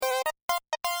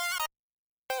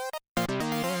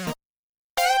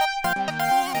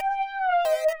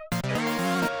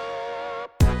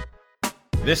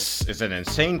This is an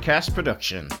Insane Cast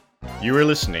production. You are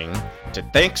listening to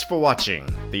Thanks for Watching,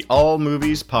 the All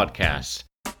Movies Podcast,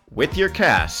 with your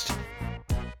cast,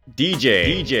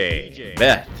 DJ,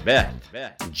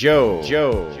 Beth,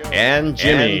 Joe, and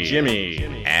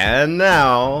Jimmy. And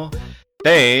now,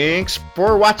 thanks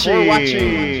for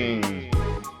watching.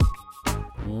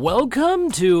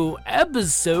 Welcome to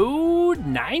episode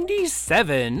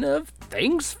 97 of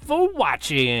Thanks for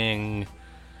Watching.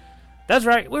 That's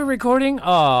right, we're recording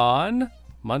on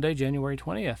Monday, January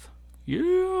 20th.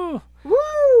 Yeah.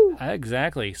 Woo!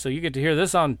 Exactly. So you get to hear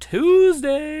this on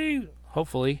Tuesday,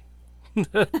 hopefully.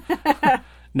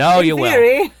 No, you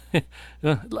will.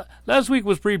 Last week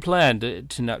was pre-planned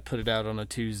to not put it out on a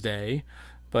Tuesday,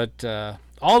 but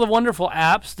all the wonderful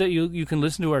apps that you can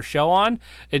listen to our show on,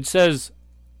 it says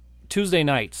Tuesday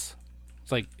nights.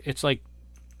 It's like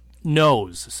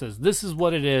knows. It says this is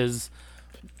what it is.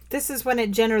 This is when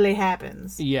it generally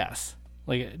happens. Yes.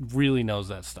 Like, it really knows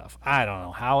that stuff. I don't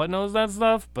know how it knows that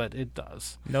stuff, but it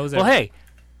does. Knows well, everything.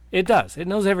 hey, it does. It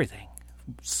knows everything.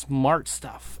 Smart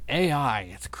stuff. AI.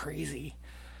 It's crazy.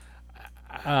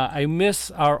 I miss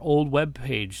our old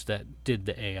webpage that did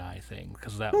the AI thing,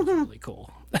 because that was really cool.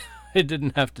 It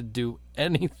didn't have to do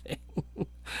anything.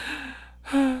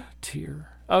 Tear.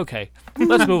 Okay,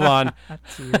 let's move on.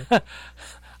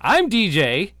 I'm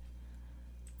DJ.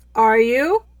 Are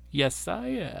you? Yes, I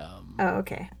am. Oh,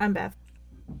 okay. I'm Beth.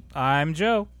 I'm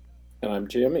Joe. And I'm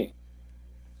Jimmy.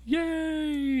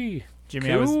 Yay! Jimmy,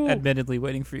 Cool. I was admittedly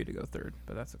waiting for you to go third,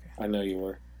 but that's okay. I know you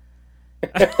were.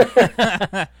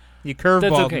 You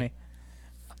curveballed okay. me.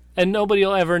 And nobody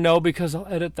will ever know because I'll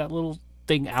edit that little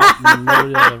thing out. And nobody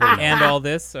will ever know. And all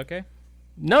this, okay?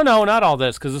 No, not all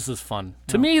this, because this is fun.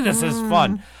 To me, this is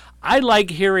fun. I like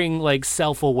hearing like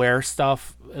self-aware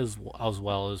stuff as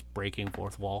well as breaking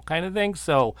fourth wall kind of thing.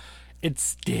 So it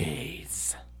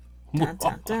stays. Dun,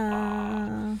 dun,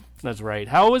 dun. That's right.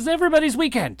 How was everybody's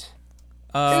weekend?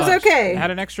 It was okay. I had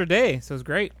an extra day, so it was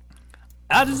great.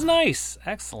 That is nice.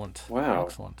 Excellent. Wow.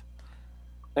 Excellent.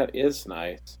 That is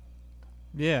nice.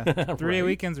 Yeah. 3-day Right.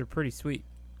 weekends are pretty sweet.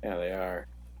 Yeah, they are.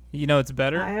 You know it's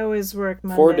better? I always work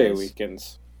Mondays. 4-day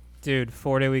weekends. Dude,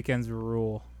 4-day weekends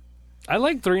rule. I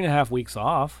like 3.5 weeks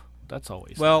off. That's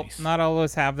always Well, nice. not all of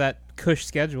us have that cush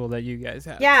schedule that you guys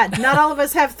have. Yeah, not all of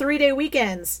us have 3-day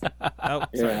weekends. Oh,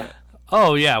 Yeah.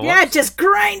 Oh, yeah. Well, Yeah, just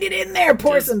grind it in there.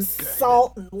 Pour some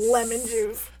salt and lemon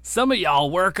juice. some of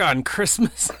y'all work on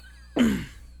Christmas.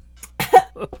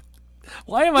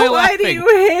 Why am I Why laughing? do you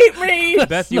hate me?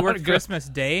 Beth, you not work good. Christmas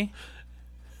Day?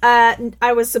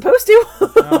 I was supposed to,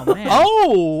 Oh, man.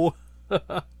 Oh!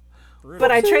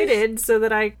 but I traded so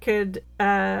that I could,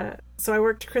 so I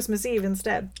worked Christmas Eve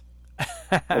instead.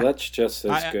 Well, that's just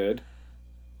as I- good.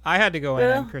 I had to go in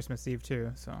Well. on Christmas Eve,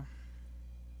 too, so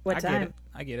What I get time? it.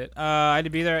 I get it. I had to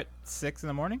be there at 6 in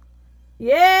the morning.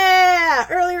 Yeah!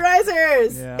 Early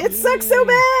risers! Yeah. It sucks so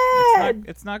bad!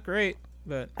 It's not great,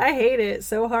 but I hate it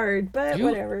so hard, but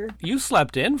whatever. You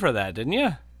slept in for that, didn't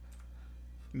you?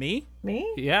 me?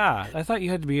 Me? Yeah. I thought you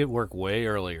had to be at work way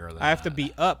earlier than I have to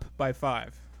be up by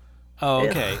 5. Oh,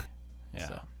 okay. Yeah.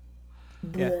 So.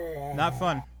 Yeah, not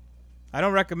fun. I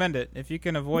don't recommend it if you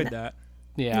can avoid that.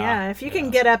 Yeah, if you can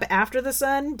get up after the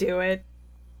sun, do it.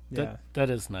 Yeah, That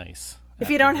is nice. If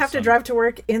you don't have to drive to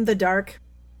work in the dark,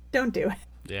 don't do it.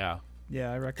 Yeah.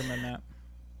 yeah, I recommend that.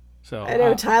 So I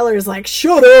know Tyler's like,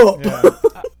 shut up! Yeah,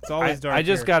 it's always dark. I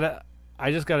just here.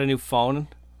 got a new phone,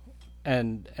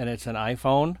 and it's an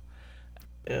iPhone.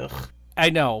 Ugh. I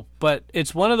know, but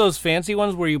it's one of those fancy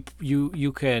ones where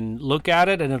you can look at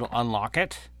it and it'll unlock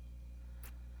it.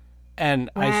 And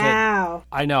I said, Wow.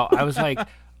 I know. I was like,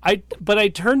 but I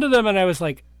turned to them and I was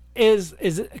like,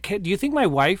 do you think my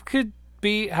wife could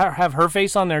have her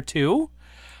face on there too?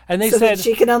 And they So said, that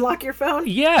she can unlock your phone?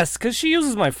 yes, because she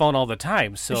uses my phone all the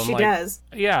time. So I'm She like, does.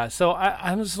 yeah. So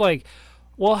I was like,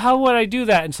 well, how would I do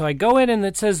that? And so I go in and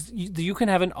it says you can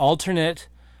have an alternate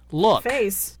look.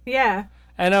 Face. Yeah.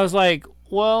 And I was like,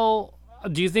 well,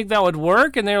 do you think that would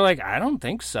work? And they're like, I don't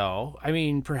think so. I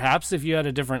mean, perhaps if you had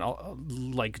a different,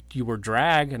 like you were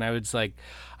drag. And I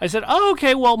said, oh,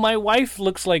 okay, well, my wife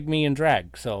looks like me in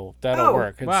drag, so that'll Oh,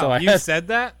 work. And Wow, so you said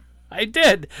that? I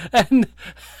did. And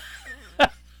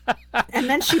And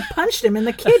then she punched him in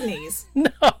the kidneys.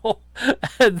 no,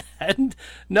 and then,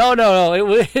 no,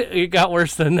 it got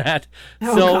worse than that.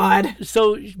 Oh, God.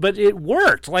 So, but it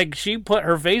worked. Like, she put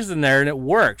her face in there and it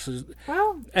works.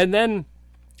 Well, And then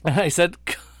I said,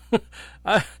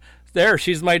 there,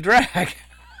 she's my drag.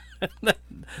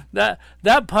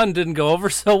 that pun didn't go over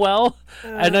so well.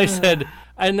 And I said,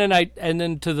 and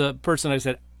then to the person I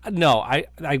said, no,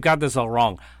 I got this all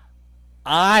wrong.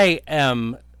 I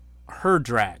am her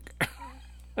drag.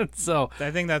 So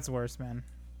I think that's worse, man.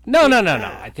 no.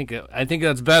 I think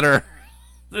that's better.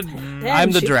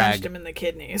 I'm the she drag. Punched him in the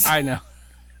kidneys. I know.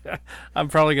 I'm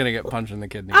probably gonna get punched in the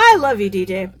kidneys. I love you,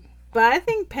 DJ, but I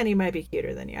think Penny might be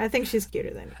cuter than you. I think she's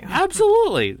cuter than you.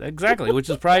 Absolutely, exactly, which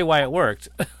is probably why it worked.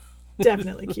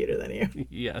 Definitely cuter than you.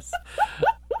 Yes.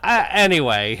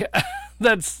 Anyway,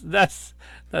 that's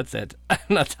it. I'm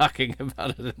not talking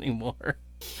about it anymore.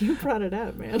 You brought it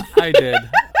up, man. I did,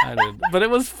 but it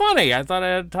was funny. I thought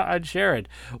I'd share it.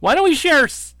 Why don't we share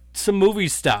some movie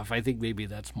stuff? I think maybe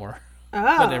that's more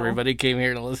what everybody came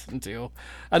here to listen to.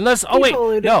 Unless,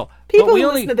 People who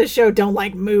listen to the show don't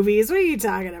like movies. What are you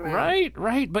talking about?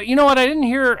 Right. But you know what? I didn't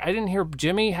hear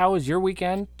Jimmy. How was your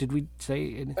weekend? Did we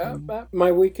say anything?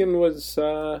 My weekend was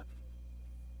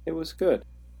it was good.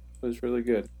 It was really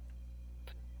good.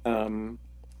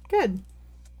 Good.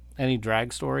 Any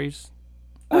drag stories?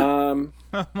 Oh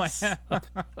my!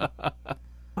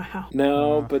 Wow.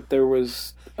 No, but there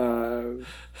was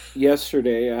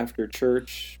yesterday after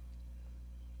church.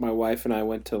 My wife and I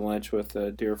went to lunch with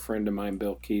a dear friend of mine,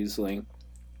 Bill Kiesling,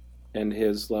 and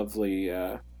his lovely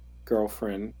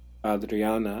girlfriend,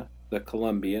 Adriana, the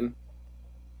Colombian.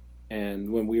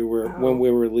 And when we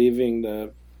were leaving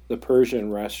the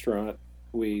Persian restaurant,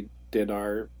 we did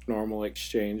our normal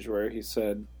exchange where he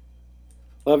said,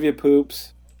 "Love you,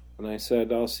 poops," and I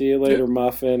said, "I'll see you later,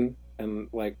 muffin." And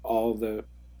like all the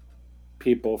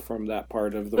people from that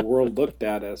part of the world looked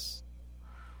at us.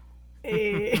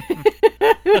 And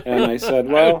I said,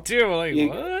 "Well,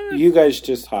 you guys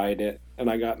just hide it." And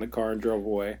I got in the car and drove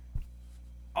away.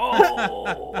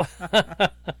 Oh,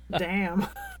 damn!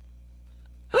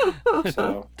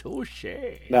 So touche.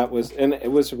 That was, and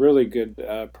it was really good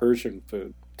Persian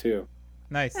food too.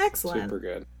 Nice, excellent, super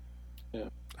good. Yeah,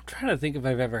 I'm trying to think if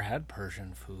I've ever had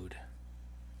Persian food.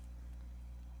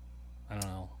 I don't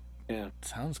know. Yeah, it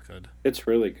sounds good. It's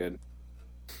really good.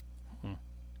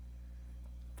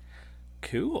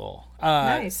 Cool.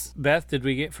 Nice. Beth, did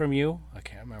we get from you? I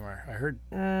can't remember. I heard.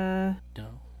 No.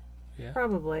 Yeah.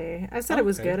 Probably. I said it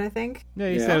was good, I think. Yeah,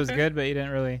 you said it was good, but you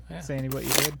didn't really say what you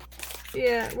did.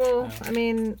 Yeah, well, I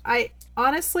mean, I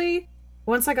honestly,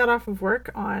 once I got off of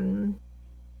work on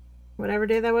whatever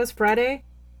day that was, Friday,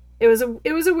 it was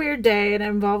a weird day, and it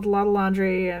involved a lot of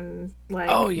laundry and like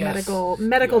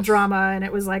medical drama, and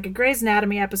it was like a Grey's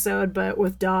Anatomy episode, but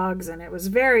with dogs, and it was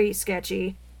very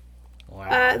sketchy.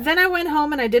 Wow. Then I went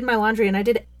home and I did my laundry, and I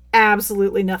did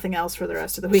absolutely nothing else for the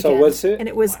rest of the weekend. So was it? And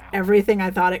it was everything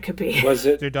I thought it could be. Was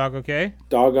it? Your dog okay?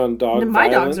 Dog on dog My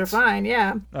violence? dogs are fine,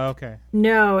 yeah. Oh, okay.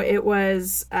 No, it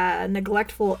was a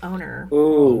neglectful owner.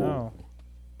 Ooh. No.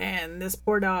 And this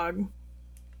poor dog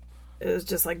is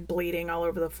just like bleeding all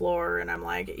over the floor, and I'm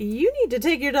like, you need to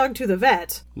take your dog to the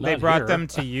vet. They brought them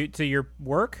to you to your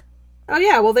work? Oh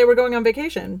yeah, well they were going on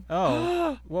vacation.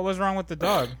 Oh. What was wrong with the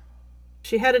dog?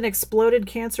 She had an exploded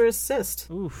cancerous cyst.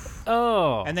 Oof.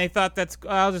 Oh. And they thought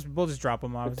we'll just drop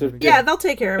them off. Yeah, they'll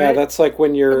take care of it. Yeah, that's like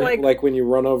when you're like when you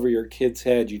run over your kid's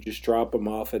head, you just drop them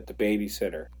off at the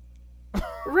babysitter.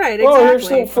 Right, exactly. Oh,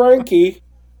 here's little Frankie.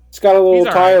 It's got a little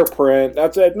tire print.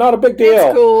 That's it. Not a big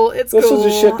deal. It's cool. This is the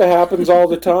shit that happens all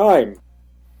the time.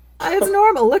 It's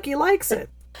normal. Look, he likes it.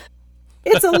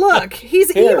 It's a look. He's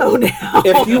emo now.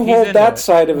 If you hold that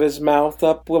side of his mouth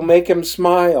up, we'll make him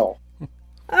smile.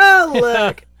 Oh,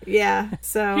 look. Yeah,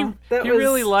 so he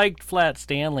really liked Flat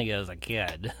Stanley as a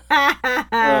kid.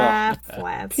 Flat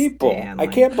people. Stanley. I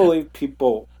can't believe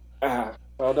people. Well,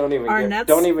 don't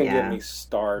even get me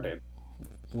started.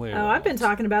 I've been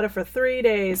talking about it for 3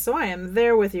 days, so I am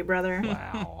there with you, brother.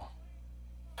 Wow.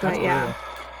 But yeah.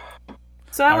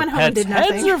 So I went home and did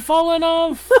nothing. Heads are falling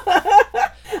off.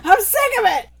 I'm sick of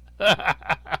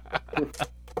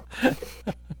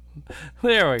it.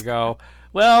 There we go.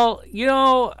 Well,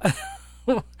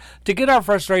 to get our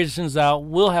frustrations out,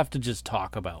 we'll have to just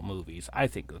talk about movies. I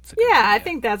think that's a good idea. I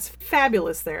think that's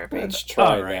fabulous therapy. Let's try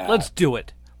All right, let's do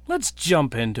it. Let's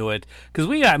jump into it, because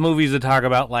we got movies to talk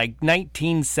about, like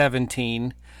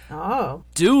 1917,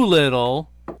 Doolittle.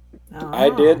 Oh. I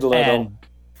did Little.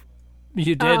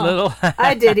 You did Little?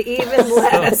 I did even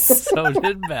less. So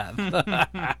did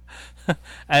Beth.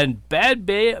 And Bad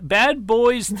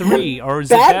Boys 3, or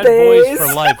is it Bad Boys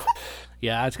for Life?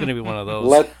 Yeah, it's going to be one of those.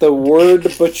 Let the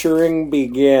word butchering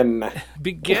begin.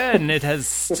 Begin. It has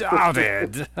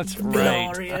started. That's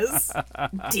right. Glorious.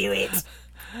 Do it.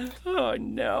 Oh,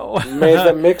 no. May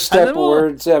the mixed up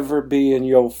words ever be in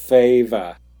your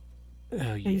favor.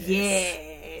 Oh,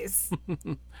 yes.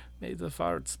 May the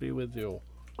farts be with you.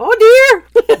 Oh,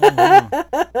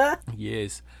 dear.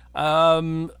 Yes.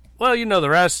 Well, you know the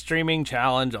rest. Streaming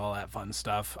challenge, all that fun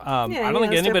stuff. I don't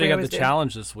think anybody got the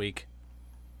challenge this week.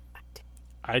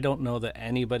 I don't know that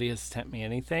anybody has sent me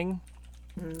anything.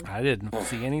 I didn't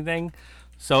see anything.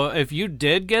 So if you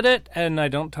did get it and I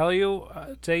don't tell you,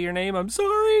 say your name, I'm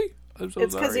sorry. I'm so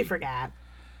It's sorry. because he forgot.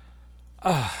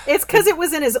 It's because it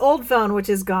was in his old phone, which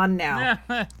is gone now.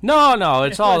 No,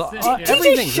 it's all TJ,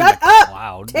 everything's shut in the up!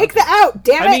 cloud. Take that out,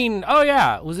 damn it! I mean, oh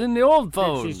yeah, it was in the old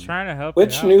phone. She's trying to help.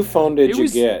 Which you new out, phone man. did It you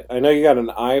was- get? I know you got an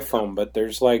iPhone, but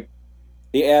there's like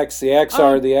the X, the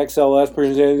XR, the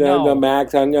XLS, No. the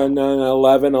Max,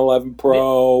 11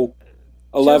 Pro,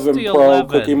 11 the Pro,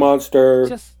 11. Cookie Monster.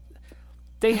 Just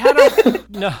they had a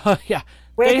no, yeah.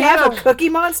 Wait, they they had have a Cookie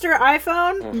Monster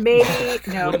iPhone? Maybe.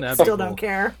 No, Wouldn't that be still cool? don't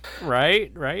care.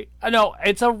 right. No,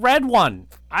 it's a red one.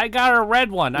 I got a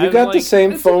red one. I You was got the like,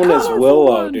 same it's a phone as colorful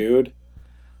Willow, one. dude.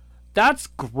 That's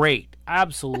great.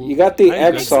 Absolutely. You got the I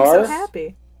agree. Makes me so XR?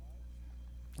 happy.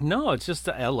 No, it's just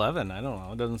the 11. I don't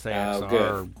know. It doesn't say Oh, XR good.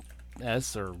 or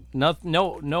S or no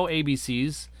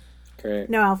ABCs. Great.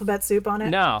 No alphabet soup on it.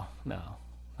 No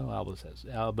Alba says.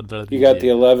 You got the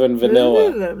 11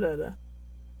 Vanilla Blah, blah, blah.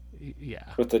 yeah.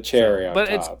 with the cherry on But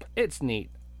top. it's neat.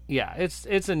 Yeah,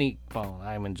 it's a neat phone.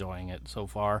 I'm enjoying it so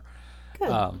far.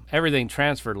 Good. Everything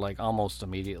transferred like almost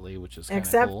immediately, which is kind of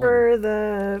Except cool. for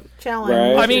the challenge.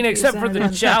 Right. I mean, which except is for the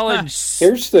on- challenge.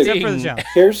 Here's the Except for the thing. challenge.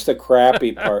 Here's the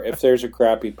crappy part. If there's a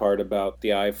crappy part about the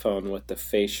iPhone with the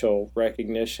facial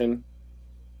recognition,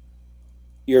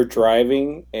 you're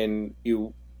driving and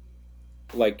your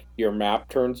map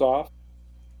turns off.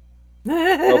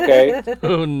 Okay.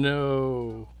 Oh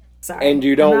no! Sorry. And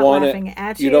you I'm don't not want laughing it.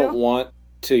 at You don't want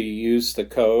to use the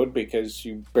code because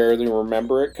you barely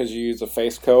remember it because you use the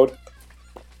face code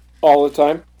all the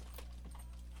time.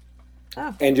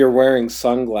 Oh. And you're wearing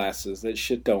sunglasses. That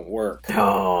shit don't work.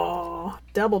 Oh,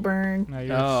 double burn. No,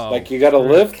 you're Oh, Like you got to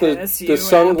lift Curse the you,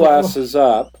 sunglasses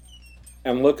up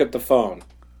and look at the phone.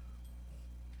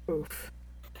 Oof.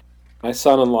 My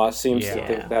son-in-law seems to Yeah.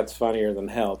 think that's funnier than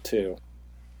hell too.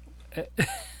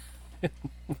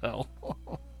 well,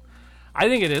 I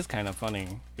think it is kind of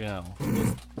funny. You know,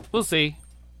 we'll see.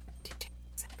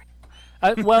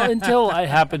 Well, until it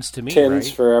happens to me, Tins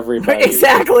right? for everybody.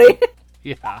 Exactly.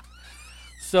 Yeah.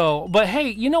 So, but hey,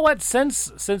 you know what?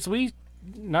 Since we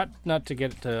not to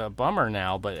get to a bummer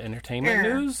now, but entertainment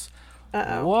news.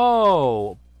 Uh-oh.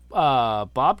 Whoa,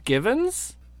 Bob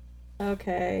Givens.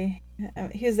 Okay.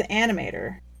 He's the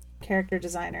animator, character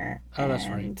designer. Oh, that's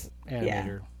and- right. Yeah.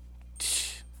 Animator.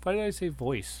 Why did I say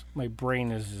voice? My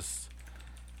brain is just.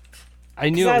 I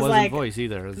knew I it was wasn't like, voice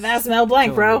either. It's That's Mel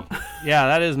Blanc, killing bro. me. Yeah,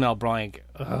 that is Mel Blanc.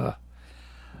 Ugh.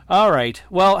 All right.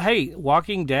 Well, hey,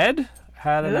 Walking Dead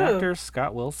had an Ooh. actor,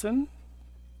 Scott Wilson.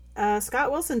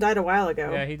 Scott Wilson died a while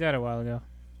ago. Yeah, he died a while ago.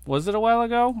 Was it a while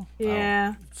ago?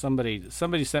 Yeah. Somebody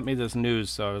sent me this news,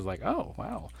 so I was like, oh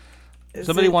wow. Is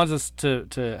Somebody it wants us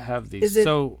to have these. is it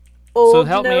So old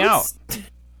help me notes?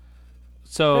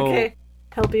 so Okay.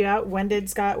 Help you out. When did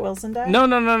Scott Wilson die?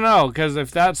 no, because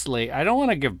if that's late, I don't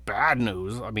want to give bad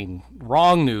news. I mean,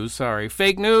 wrong news. Sorry,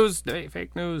 fake news. Hey,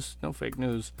 fake news. No fake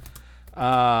news.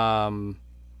 How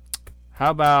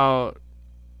about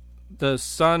the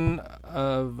son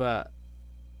of let's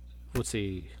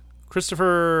see,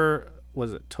 Christopher?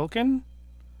 Was it Tolkien?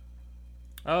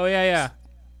 Oh yeah.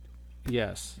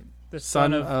 Yes, The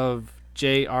son of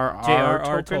J.R.R.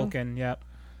 J.R.R. Tolkien. Tolkien. Yep.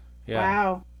 Yeah,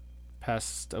 Wow.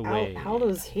 passed away. How old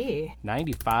is he?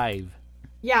 95.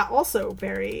 Yeah, also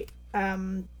very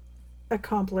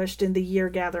accomplished in the year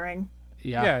gathering.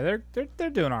 Yeah, Yeah, they're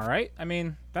doing all right. I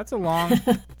mean, that's a long,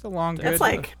 it's a long. That's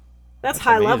good, that's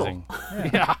high amazing.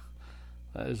 level. Yeah,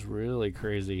 that is really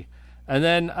crazy. And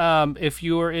then, if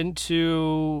you were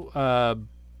into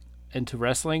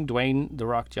wrestling, Dwayne the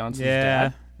Rock Johnson's Yeah.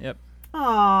 dad, Yep.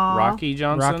 Aww. Rocky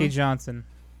Johnson. Rocky Johnson.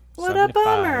 What a 75.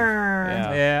 bummer.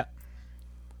 Yeah. Yeah.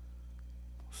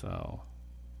 So,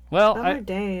 well, Bummer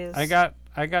days. I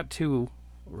got two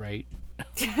right.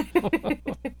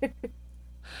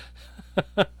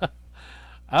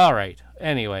 All right.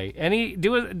 Anyway,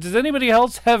 does anybody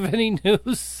else have any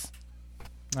news?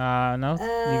 No,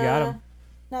 you got him.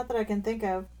 Not that I can think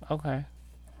of. Okay.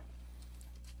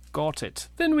 Got it.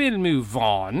 Then we'll move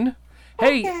on.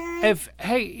 Hey,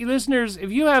 Okay. listeners,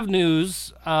 if you have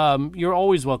news, you're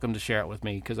always welcome to share it with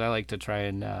me because I like to try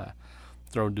and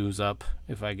throw news up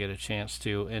if I get a chance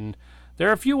to. And there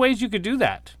are a few ways you could do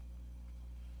that.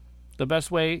 The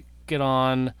best way, get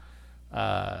on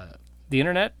the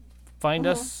internet, find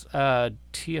us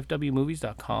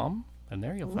tfwmovies.com, and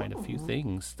there you'll find a few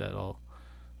things that'll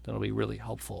be really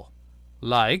helpful.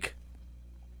 Like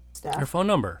our Stuff. phone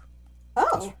number.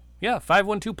 Oh. Yeah,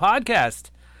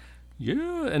 512-podcast.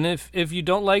 Yeah, and if you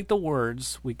don't like the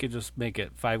words, we could just make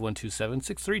it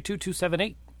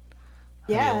 512-763-2278. How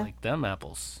do Yeah. you like them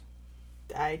apples?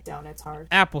 I don't. It's hard.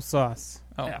 Applesauce.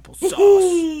 Oh,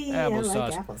 Applesauce. I like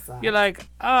Applesauce. applesauce. You're like,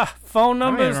 phone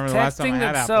don't even numbers, remember the last time texting, I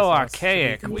had that's so applesauce.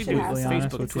 archaic. You We should do have some.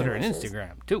 Facebook, It's Twitter, and delicious.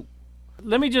 Instagram, too.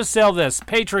 Let me just sell this.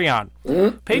 Patreon.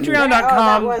 Oh, Patreon.com.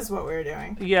 that was what we were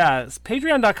doing. Yeah, it's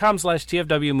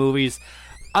patreon.com/TFW movies.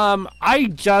 I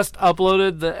just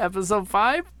uploaded the episode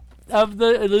 5 of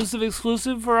the Elusive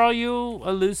Exclusive for all you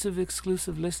Elusive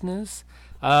Exclusive listeners.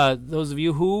 Those of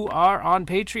you who are on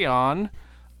Patreon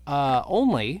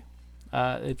only,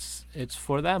 it's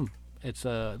for them. It's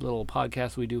a little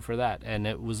podcast we do for that. And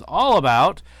it was all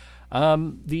about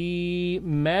the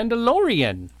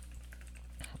Mandalorian.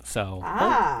 So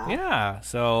yeah,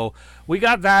 so we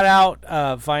got that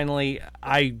out finally.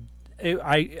 I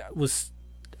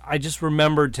just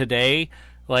remembered today,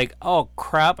 like, oh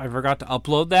crap, I forgot to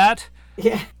upload that.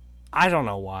 Yeah. I don't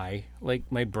know why.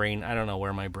 Like my brain, I don't know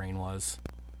where my brain was.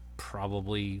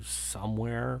 Probably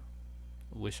somewhere.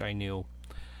 Wish I knew.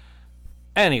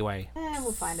 Anyway,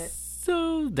 We'll find it.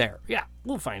 so there. Yeah,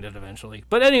 we'll find it eventually.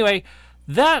 But anyway,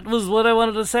 that was what I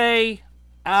wanted to say.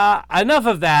 Enough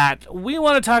of that. We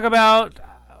want to talk about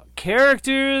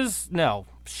characters. No,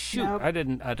 shoot, Nope. I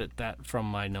didn't edit that from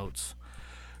my notes.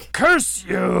 Curse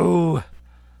you!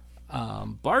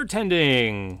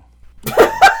 Bartending.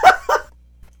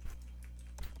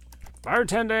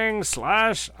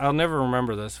 Bartending / I'll never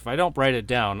remember this. If I don't write it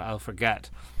down, I'll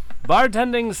forget.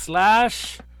 Bartending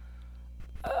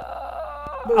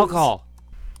 / alcohol.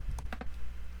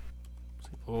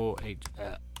 Oh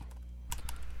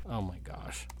my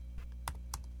gosh.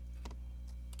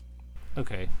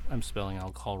 Okay, I'm spelling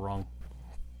alcohol wrong.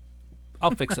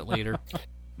 I'll fix it later.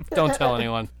 Don't tell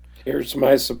anyone. Here's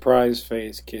my surprise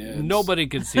face, kids. Nobody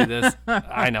could see this.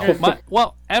 I know.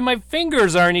 And my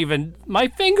fingers aren't even. My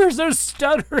fingers are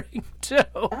stuttering too.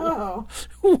 Oh.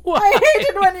 Why? I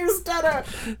hated when you stutter.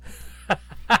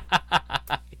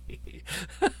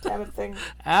 Damn it thing.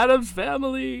 Adam's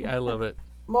Family. I love it.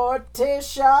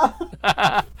 Morticia.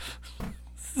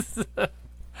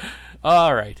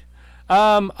 All right.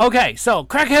 Okay, so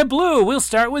Crackhead Blue, we'll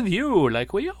start with you,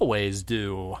 like we always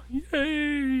do.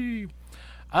 Yay!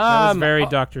 that was very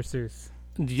Dr. Seuss.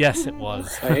 Yes, it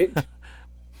was. Right?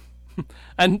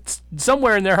 And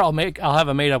somewhere in there, I'll have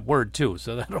a made up word too,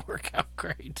 so that'll work out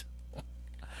great.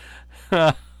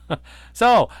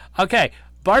 So, okay,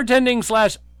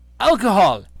 bartending /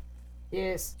 alcohol.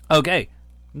 Yes. Okay,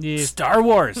 Yes. Star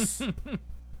Wars.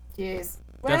 Yes.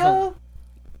 Definitely. Well.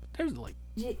 There's like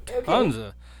Okay. tons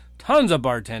of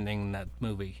bartending in that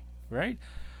movie, right?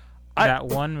 That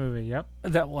one movie, yep.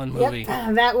 That one movie.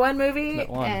 Yep. That one movie That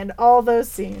one. and all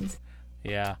those scenes.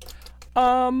 Yeah.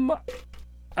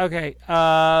 Okay.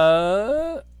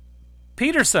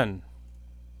 Peterson.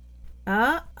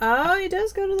 Oh, he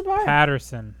does go to the bar.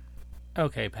 Patterson.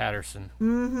 Okay, Patterson.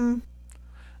 Mm-hmm.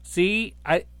 See,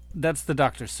 that's the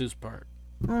Dr. Seuss part.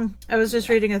 I was just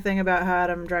reading a thing about how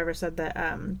Adam Driver said that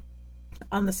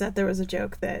on the set there was a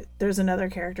joke that there's another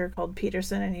character called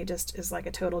Peterson and he just is like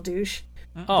a total douche.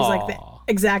 He's like the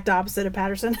exact opposite of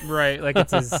Patterson. Right, like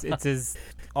it's his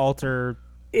alter.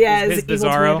 Yeah, his evil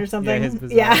Bizarro. twin or something. Yeah, his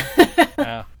Bizarro. Yeah.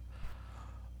 Yeah.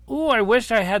 Ooh, I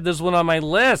wish I had this one on my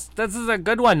list. This is a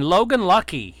good one. Logan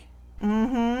Lucky.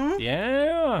 Mm-hmm.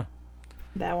 Yeah.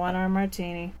 That one arm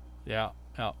martini. Yeah.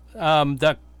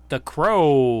 The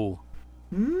Crow.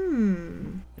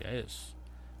 Yes.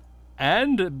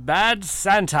 And Bad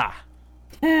Santa.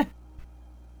 Yeah.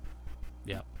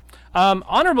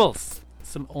 Honorables.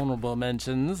 Some honorable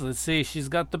mentions. Let's see. She's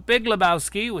got The Big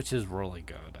Lebowski, which is really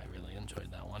good. I really enjoyed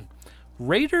that one.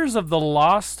 Raiders of the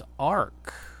Lost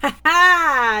Ark.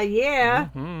 Ah, yeah.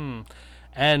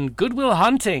 And Good Will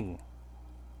Hunting.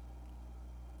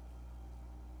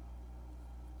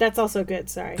 That's also good.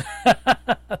 Sorry.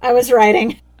 I was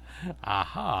writing.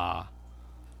 Aha.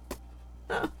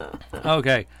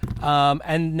 Okay.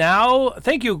 And now,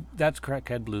 thank you. That's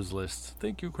Crackhead Blue's list.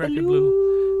 Thank you, Crackhead Blue.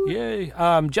 Yay.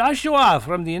 Joshua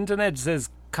from the internet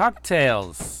says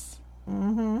cocktails.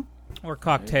 Or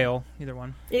cocktail, either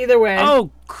one. Either way.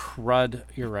 Oh, crud.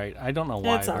 You're right. I don't know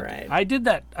why. That's all but right. I did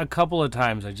that a couple of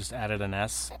times. I just added an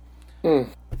S.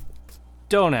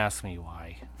 Don't ask me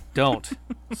why. Don't.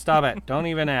 Stop it. Don't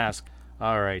even ask.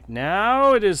 All right.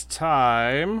 Now it is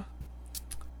time.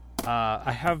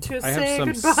 I have say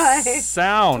some goodbye.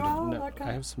 sound. Oh, No, that guy.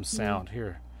 I have some sound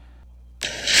here.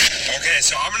 Okay,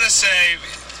 so I'm gonna say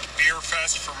Beer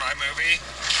Fest for my movie.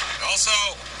 Also,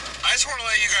 I just want to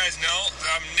let you guys know that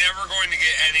I'm never going to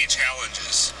get any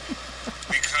challenges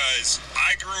because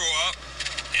I grew up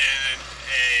in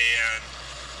an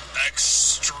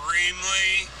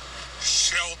extremely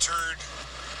sheltered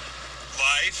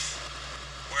life,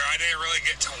 where I didn't really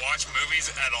get to watch movies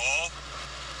at all.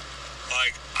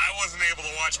 Like, I wasn't able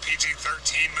to watch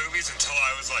PG-13 movies until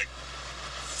I was like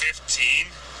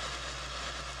 15.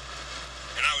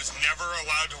 And I was never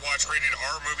allowed to watch rated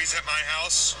R movies at my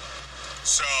house.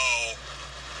 So,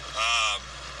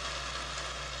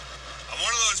 I'm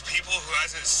one of those people who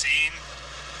hasn't seen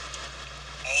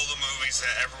all the movies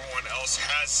that everyone else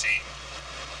has seen.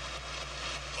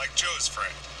 Like Joe's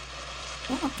friend.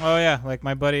 Oh yeah, like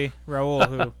my buddy Raul,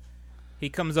 who he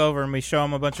comes over and we show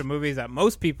him a bunch of movies that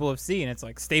most people have seen. It's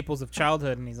like staples of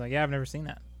childhood, and he's like, "Yeah, I've never seen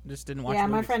that. Just didn't watch." Yeah,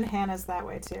 movies. my friend Hannah's that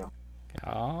way too.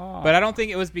 Oh. But I don't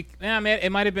think it was. Man,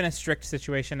 it might have been a strict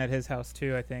situation at his house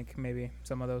too. I think maybe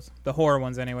some of the horror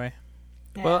ones anyway.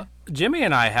 Yeah. Well, Jimmy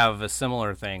and I have a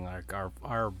similar thing. Like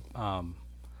our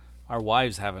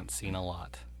wives haven't seen a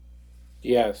lot.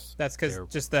 Yes. That's because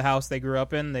just the house they grew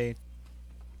up in. They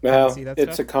Well, see that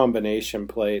it's stuff? a combination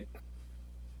plate.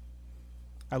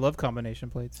 I love combination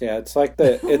plates. Yeah, it's like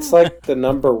the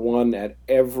number one at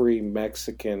every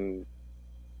Mexican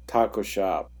taco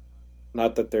shop.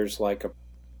 Not that there's like a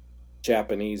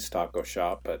Japanese taco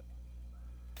shop, but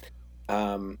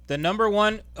The number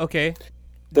one, okay.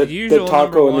 the usual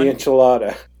taco and number the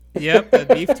enchilada. Yep, the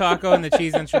beef taco and the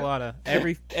cheese enchilada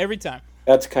every time.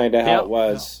 That's kind of how Yep. it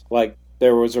was. Like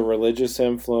there was a religious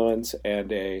influence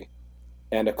and a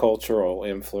cultural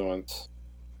influence.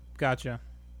 Gotcha.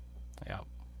 Yeah.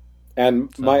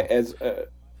 And So-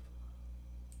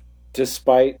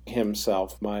 despite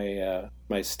himself, my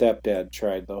stepdad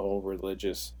tried the whole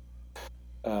religious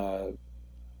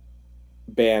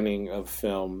banning of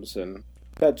films, and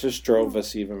that just drove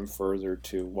us even further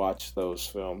to watch those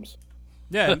films.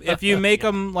 Yeah, if you make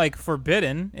them like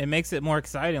forbidden, it makes it more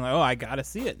exciting. Like, oh, I gotta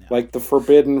see it now. Like the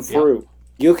forbidden fruit.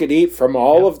 You could eat from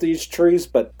all of these trees,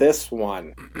 but this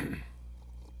one.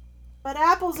 But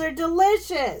apples are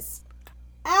delicious.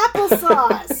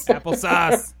 Applesauce.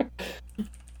 Applesauce.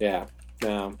 Yeah.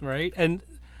 No. Right? And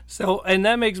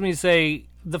that makes me say,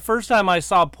 the first time I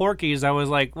saw Porky's, I was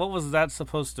like, what was that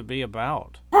supposed to be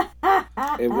about?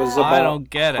 It was about I don't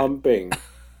get it. humping.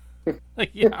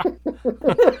 Yeah.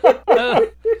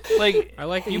 Like, I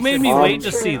like that you you made said me hump. wait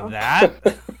to see True. that?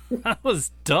 That was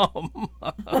dumb.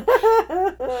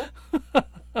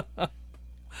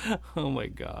 Oh my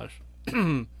gosh.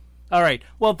 All right.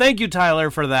 Well, thank you, Tyler,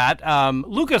 for that.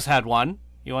 Lucas had one.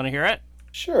 You want to hear it?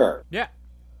 Sure. Yeah.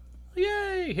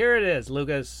 Yay! Here it is,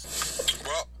 Lucas.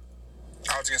 Well,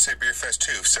 I was going to say Beer Fest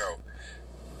too. So,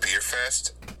 Beer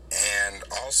Fest, and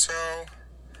also,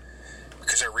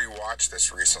 because I rewatched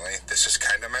this recently, this is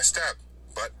kind of messed up,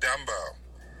 but Dumbo.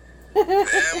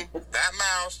 That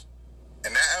mouse,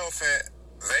 and that elephant,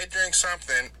 they drink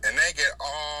something, and they get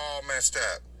all messed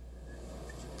up.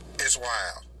 It's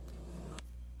wild.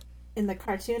 In the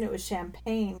cartoon, it was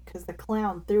champagne because the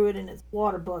clown threw it in his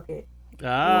water bucket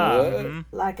Ah.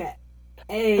 like a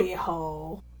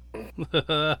a-hole.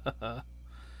 That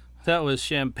was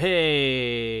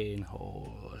champagne.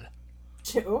 Oh.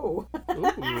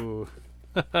 Ooh.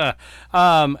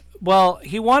 Well,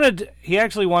 he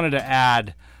actually wanted to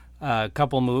add a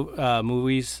couple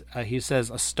movies. He says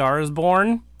A Star is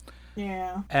Born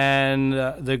Yeah. and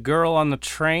The Girl on the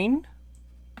Train.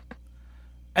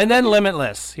 And then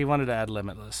Limitless. He wanted to add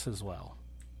Limitless as well.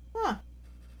 Huh.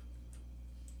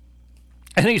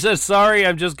 And he says, sorry,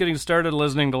 I'm just getting started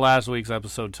listening to last week's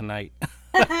episode tonight.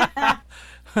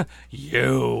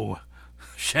 You.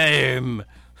 Shame.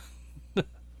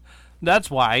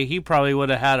 That's why he probably would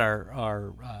have had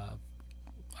our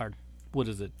what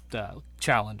is it,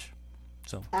 challenge.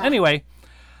 So, anyway.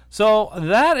 So,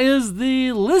 that is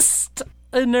the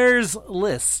listener's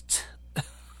list.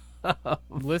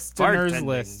 Listeners Bartending.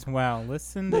 list. Wow.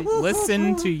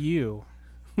 Listen to you.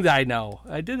 I know.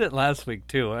 I did it last week,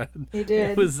 too. You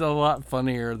did. It was a lot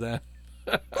funnier than...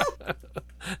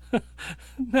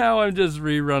 Now I'm just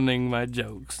rerunning my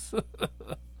jokes.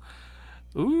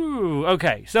 Ooh,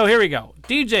 okay. So here we go.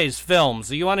 DJ's films.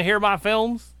 Do you want to hear my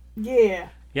films? Yeah.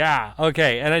 Yeah,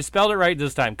 okay. And I spelled it right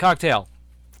this time. Cocktail.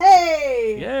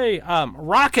 Hey! Yay.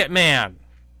 Rocket Man.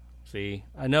 See,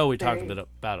 I know we talked a Very- bit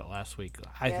about it last week.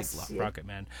 I Yes, think yeah. Rocket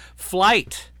Man.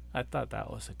 Flight. I thought that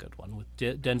was a good one with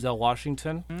Denzel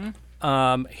Washington.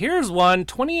 Here's one,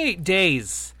 28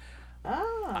 Days.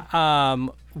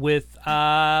 With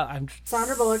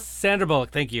Sandra Bullock. Sandra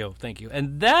Bullock, thank you.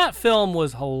 And that film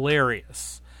was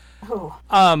hilarious. Oh.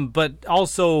 But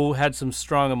also had some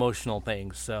strong emotional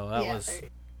things, so that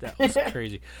was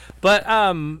crazy. But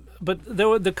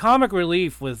the comic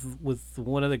relief with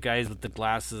one of the guys with the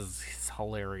glasses is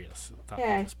hilarious. I thought that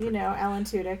Yeah, was pretty- Alan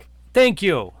Tudyk. Thank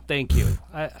you.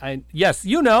 I yes,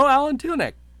 Alan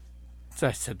Tudyk. So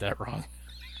I said that wrong.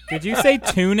 Did you say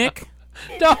Tunic?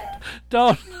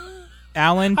 Don't.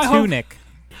 Alan I hope- Tunic.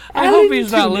 I hope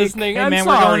he's not listening. Hey, I'm man,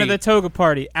 sorry. we're going to the toga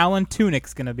party. Alan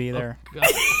Tunic's going to be there.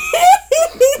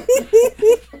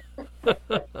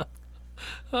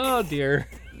 Oh, dear.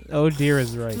 Oh, dear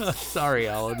is right. Sorry,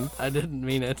 Alan. I didn't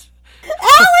mean it.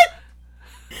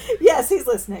 Yes, he's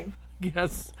listening.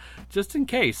 Yes, just in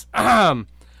case.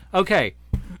 Okay.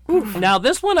 Now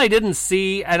this one I didn't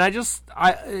see, and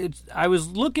I was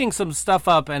looking some stuff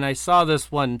up, and I saw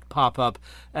this one pop up,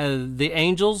 the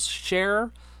Angels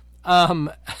Share, and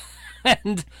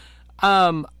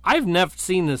I've never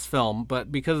seen this film,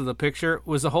 but because of the picture, it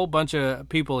was a whole bunch of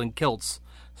people in kilts.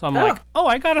 So I'm like,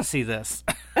 I gotta see this.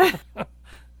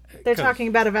 They're talking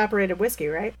about evaporated whiskey,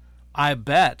 right? I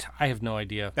bet. I have no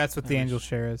idea. That's what the Angel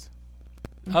Share is.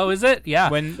 Oh, is it? Yeah.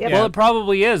 When, Yep. Well, it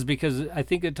probably is because I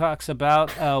think it talks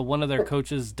about one of their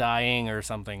coaches dying or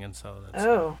something, and so that's,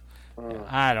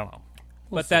 I don't know.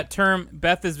 But that term,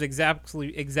 Beth is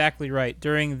exactly right.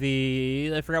 During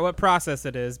the, I forgot what process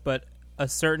it is, but a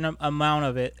certain amount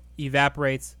of it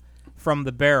evaporates from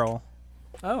the barrel,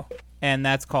 Oh, and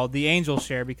that's called the Angel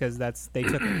Share because they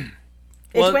took it.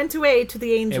 It went away to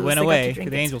the angels. It went They got away to because drink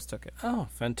the it. angels took it. oh,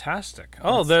 fantastic!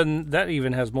 Oh, then that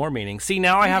even has more meaning. See,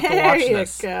 now I have to There watch you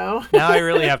this. go. Now I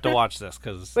really have to watch this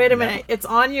because Wait a minute. It's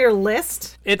on your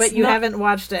list, It's but you not- haven't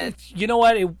watched it. You know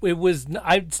what?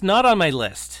 It's not on my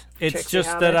list. It's Trixie just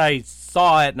Hobbit. that I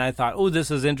saw it and I thought, oh,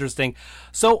 this is interesting.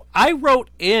 So I wrote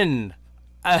in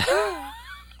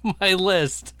my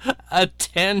list a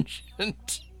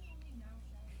tangent.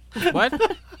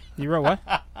 What? You wrote what?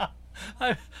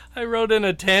 I wrote in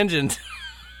a tangent.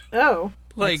 Oh.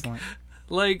 Excellent.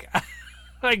 like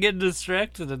I get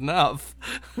distracted enough.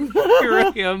 Here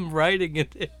I am writing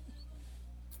it in.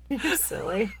 You're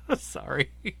silly.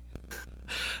 Sorry.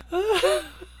 I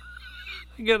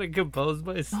gotta compose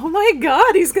myself. Oh my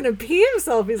god, he's gonna pee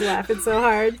himself. He's laughing so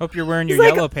hard. Hope you're wearing your He's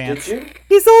like- yellow Did pants. you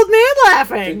He's old man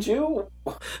laughing. did you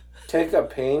take a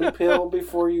pain pill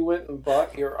before you went and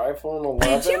bought your iPhone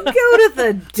 11? Did you go to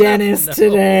the dentist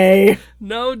today?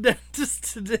 No dentist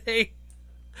today.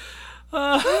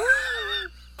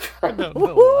 I don't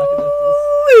know why.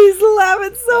 Ooh, he's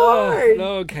laughing so hard.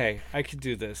 No, okay, I could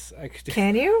do this. I could do.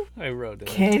 Can you? I wrote it.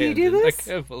 Can you do this? I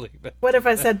can't believe it. What if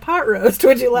I said pot roast?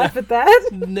 Would you laugh at that?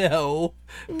 No.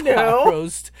 No. Pot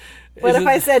roast. What if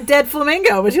I said dead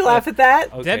flamingo? Would you laugh at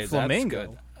that? Okay, Dead that's flamingo?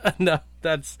 good. No,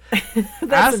 that's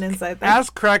That's an inside thing.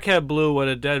 Ask Crackhead Blue what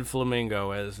a dead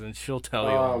flamingo is, and she'll tell you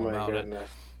Oh all my about goodness.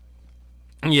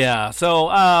 it. Yeah. So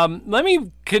let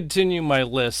me continue my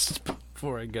list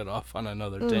before I get off on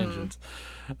another tangent.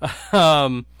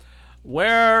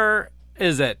 Where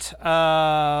is it?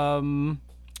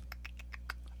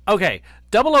 Okay,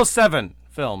 007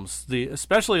 films.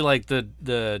 Especially like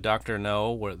the Dr.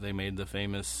 No, where they made the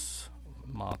famous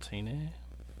martini.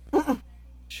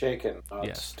 Shaken. Not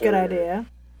Yes. stirred. Good idea.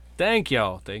 Thank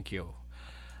you.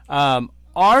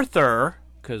 Arthur,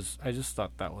 because I just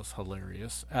thought that was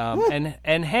hilarious.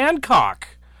 And Hancock.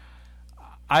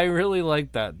 I really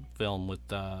like that film with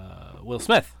Will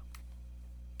Smith.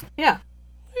 Yeah.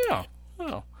 Yeah.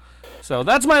 Oh. So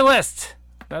that's my list.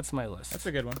 That's my list. That's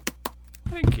a good one.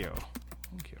 Thank you.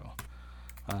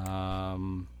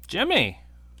 Jimmy,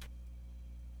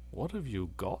 what have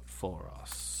you got for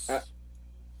us?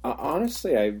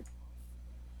 Honestly,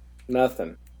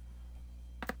 nothing.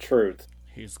 Truth.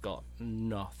 He's got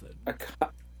nothing.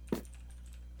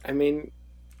 I mean,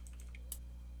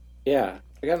 yeah,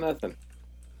 I got nothing.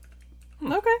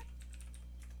 Okay.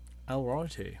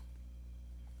 Alrighty.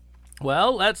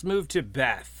 Well, let's move to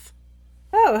Beth.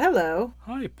 Oh, hello.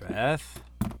 Hi, Beth.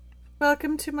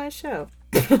 Welcome to my show.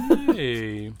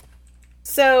 Hey.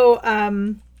 So,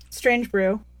 Strange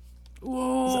Brew.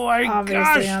 Oh, my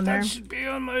obviously gosh, on there. that should be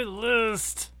on my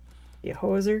list. You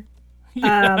hoser.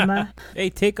 Hey,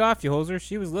 take off, you hoser.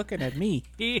 She was looking at me.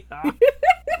 Yeah. Coo,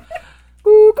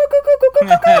 coo, coo, coo, coo,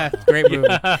 coo, coo. Great movie.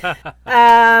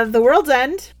 The World's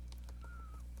End.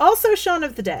 Also Shaun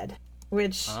of the Dead,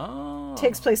 which Oh.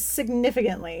 takes place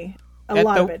significantly. A At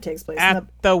lot the- of it takes place in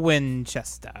At the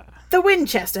Winchester. the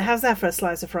Winchester. How's that for a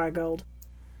slice of fried gold?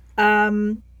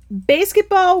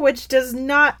 Basketball, which does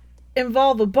not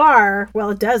involve a bar. Well,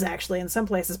 it does actually in some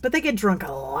places, but they get drunk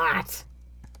a lot.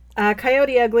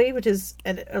 Coyote Ugly, which is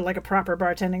like a proper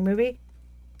bartending movie.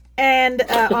 And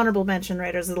honorable mention,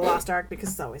 Raiders of the Lost Ark, because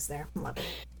it's always there. I love it.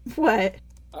 What?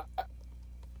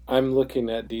 I'm looking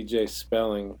at DJ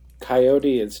spelling.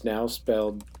 Coyote is now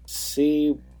spelled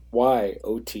Cyote.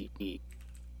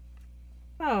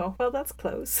 Oh, well, that's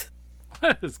close.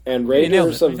 And nailed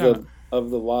Raiders it. of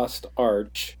the Lost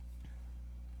Arch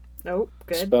Nope.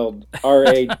 Good. spelled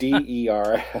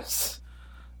Raders.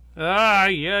 Yeah.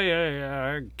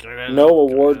 I get it. No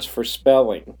awards for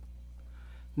spelling.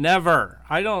 Never.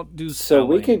 I don't do So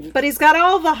we spelling. could But he's got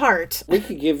all the heart. we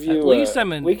could give you least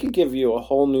I'm in- we could give you a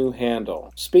whole new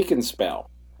handle. Speak and spell.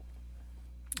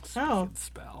 Oh.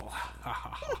 Spell.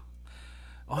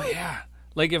 Oh yeah.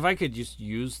 Like if I could just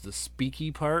use the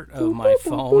speaky part of my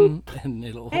phone and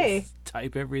it'll Hey.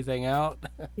 type everything out.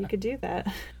 You could do that.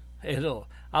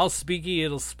 I'll speaky,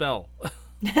 it'll spell.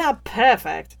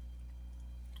 Perfect.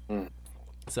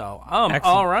 So, Excellent.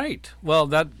 all right. Well,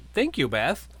 thank you,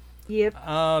 Beth. Yep.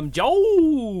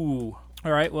 Joe.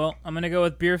 All right, well, I'm going to go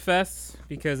with Beer Fest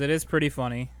because it is pretty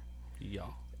funny.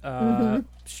 Yeah.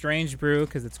 Strange Brew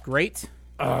because it's great.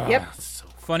 Yep.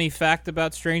 Funny fact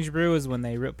about Strange Brew is when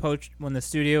when the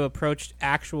studio approached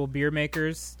actual beer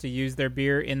makers to use their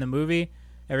beer in the movie,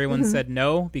 everyone said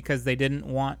no because they didn't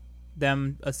want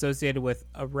them associated with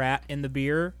a rat in the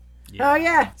beer. Oh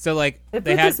yeah. So like I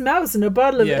they put had this mouse in a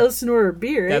bottle of Yeah. Elsinore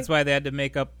beer. that's why they had to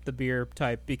make up the beer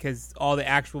type because all the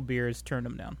actual beers turned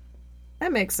them down.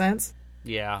 That makes sense.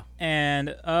 Yeah. And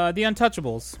the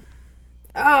Untouchables.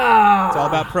 Ah. It's all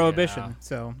about prohibition,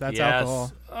 so that's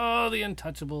alcohol. Oh, the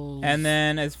Untouchables. And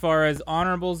then as far as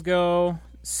honorables go,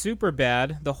 Super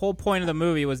Bad. The whole point of the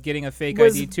movie was getting a fake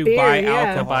Was ID to beer, buy yeah.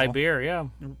 alcohol, buy beer, yeah.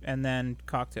 and then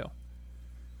cocktail.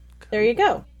 There you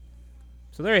go.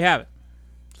 So there you have it.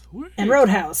 Sweet. And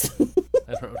Roadhouse.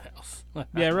 At Roadhouse.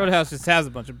 Yeah, Roadhouse just has a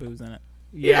bunch of booze in it.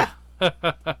 Yeah.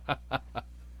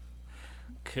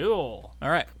 Cool. All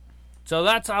right. So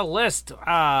that's our list.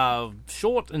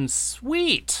 Short and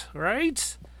sweet,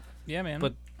 right? Yeah, man.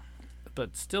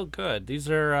 But still good. These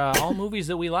are all movies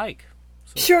that we like.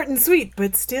 Short and sweet,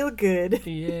 but still good.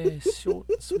 Yes, short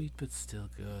and sweet, but still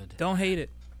good. don't hate it.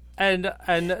 And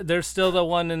there's still the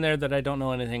one in there that I don't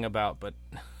know anything about, but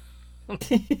oh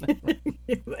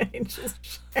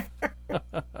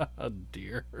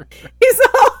dear. He's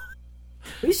all.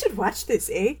 We should watch this,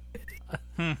 eh?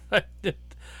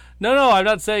 No, I'm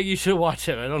not saying you should watch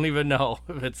it. I don't even know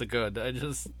if it's a good.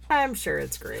 I'm sure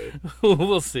it's great.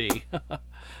 We'll see.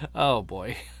 Oh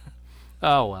boy.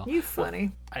 Oh well. You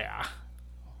funny. Yeah.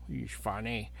 You're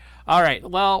funny. All right.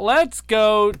 Well, let's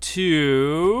go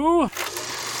to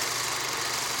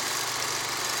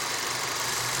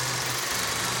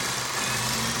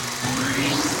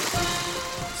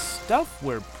stuff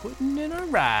we're putting in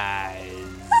our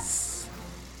eyes.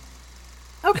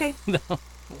 Okay.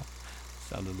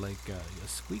 Sounded like a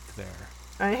squeak there.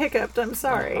 I hiccuped. I'm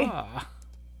sorry. Ah.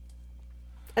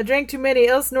 I drank too many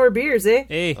Elsinore beers, eh?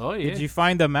 Hey, Oh, yeah. did you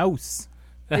find the mouse?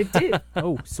 I did.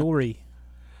 Oh, sorry.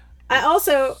 I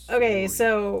also, okay,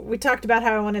 so we talked about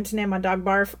how I wanted to name my dog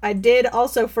Barf. I did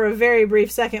also, for a very brief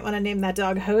second, want to name that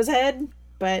dog Hosehead,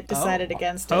 but decided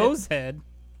against it. Hosehead.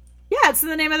 Yeah, it's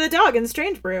the name of the dog in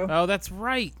Strange Brew. Oh, that's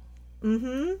right.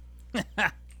 Mm-hmm.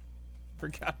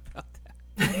 Forgot about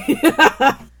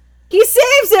that. He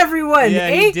saves everyone, Yeah,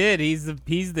 eh? he did. He's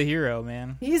the hero,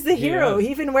 man. He's the hero. He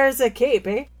even wears a cape,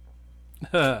 eh?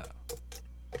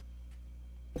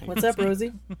 What's up,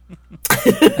 Rosie?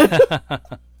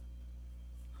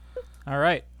 All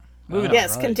right. Moving on.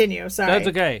 Yes, continue. Sorry. That's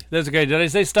okay. That's okay. Did I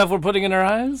say stuff we're putting in our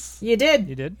eyes? You did.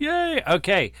 You did? Yay.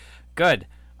 Okay. Good.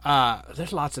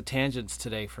 There's lots of tangents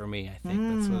today for me. I think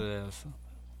that's what it is.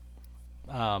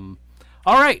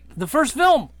 All right. The first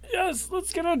film. Yes.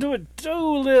 Let's get into it.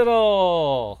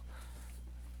 Doolittle.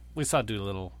 We saw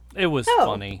Doolittle. It was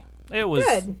funny. It was.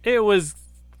 Good. It was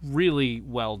really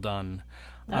well done.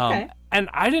 Okay. And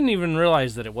I didn't even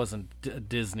realize that it wasn't a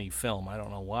Disney film. I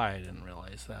don't know why I didn't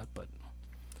realize that, but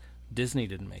Disney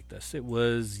didn't make this. It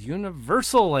was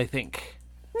Universal, I think.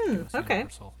 Okay.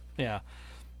 Universal. Yeah.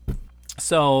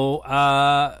 So,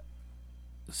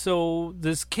 so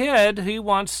this kid, he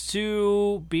wants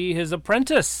to be his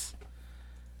apprentice,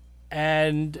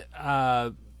 and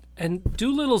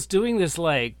Doolittle's doing this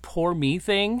like poor me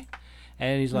thing,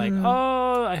 and he's like,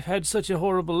 "Oh, I've had such a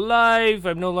horrible life.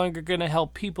 I'm no longer going to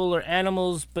help people or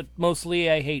animals, but mostly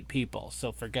I hate people.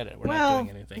 So forget it. We're not Well,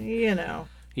 doing anything." you know.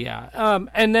 Yeah.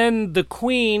 And then the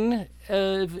Queen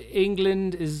of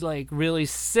England is like really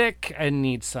sick and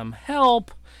needs some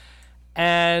help.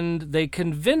 And they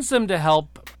convince him to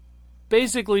help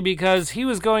basically because he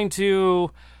was going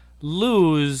to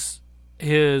lose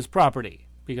his property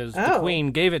because the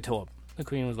Queen gave it to him. The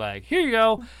Queen was like, "Here you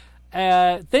go.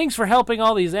 Thanks for helping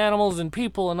all these animals and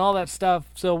people and all that stuff.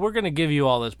 So we're going to give you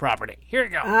all this property. Here you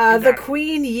go." The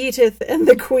Queen yeeteth and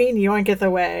the Queen yoinketh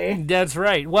away. That's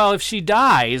right. Well, if she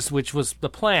dies, which was the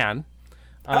plan,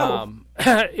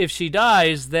 if she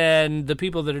dies, then the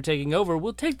people that are taking over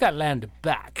will take that land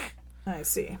back. I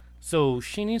see. So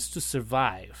she needs to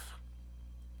survive.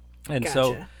 And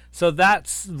Gotcha. so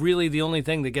that's really the only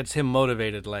thing that gets him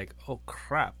motivated. Like, oh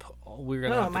crap, we're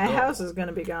gonna. Oh, have to my go. house is going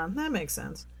to be gone. That makes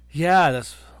sense. Yeah,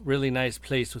 that's a really nice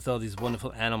place with all these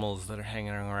wonderful animals that are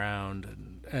hanging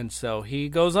around, and so he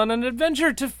goes on an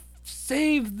adventure to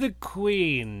save the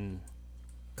queen.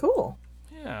 Cool.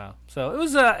 Yeah, so it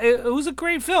was a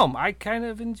great film. I kind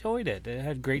of enjoyed it. It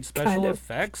had great special Kind of.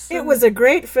 effects. It was a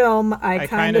great film. I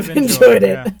kind of enjoyed enjoyed it.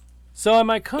 yeah. So am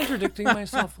I contradicting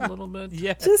myself a little bit?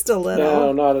 Yeah. Just a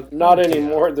little. No, not any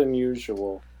more than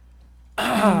usual.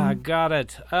 Got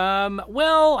it.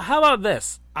 Well, how about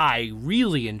this? I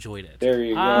really enjoyed it. There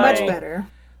you go. Much better.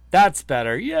 That's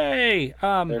better. Yay.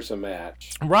 There's a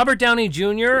match. Robert Downey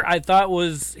Jr. I thought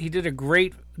he did a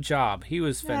great job. He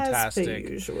was As fantastic.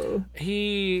 per usual.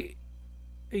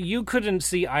 You couldn't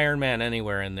see Iron Man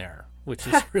anywhere in there, which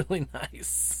is really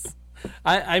nice.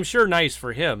 I'm sure nice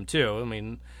for him too. I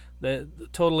mean, the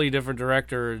totally different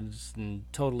directors and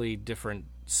totally different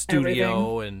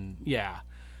studio, and yeah.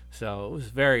 So it was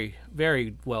very,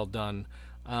 very well done.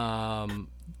 Now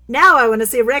I want to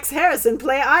see Rex Harrison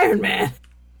play Iron Man.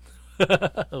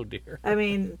 Oh dear. I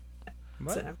mean,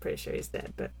 What? so I'm pretty sure he's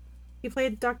dead, but he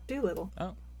played Dr. Doolittle,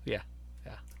 Oh. Yeah.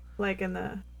 like in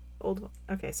the old one.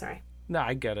 Okay, sorry. No,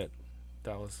 I get it.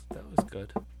 That was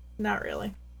good. Not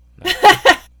really.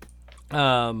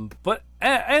 But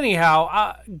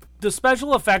anyhow, the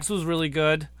special effects was really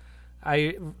good.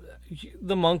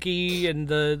 The monkey and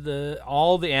the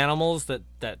all the animals that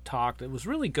talked, it was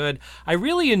really good. I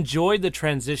really enjoyed the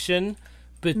transition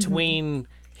between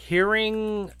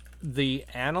hearing the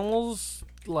animals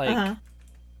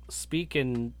speak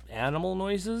in animal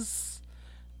noises,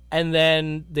 and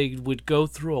then they would go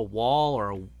through a wall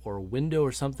or a window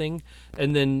or something,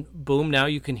 and then boom, now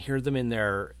you can hear them in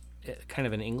their kind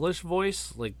of an English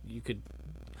voice. Like you could,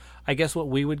 I guess what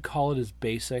we would call it is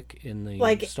basic in the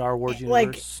Like- Star Wars like-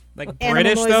 universe. Like Animal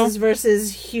British though. voices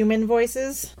versus human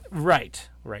voices. Right.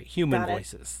 Human Got it.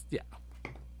 voices. Yeah.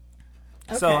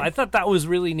 So Okay. I thought that was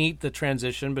really neat, the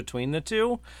transition between the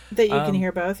two. That you can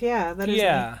hear both. Yeah, that is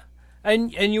Yeah.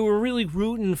 And you were really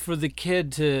rooting for the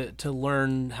kid to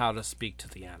learn how to speak to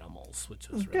the animals, which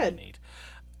was really Good. neat.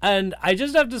 And I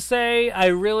just have to say, I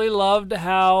really loved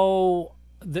how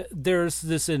there's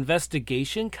this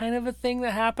investigation kind of a thing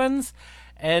that happens.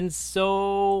 And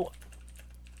so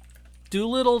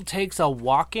Doolittle takes a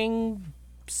walking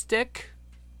stick.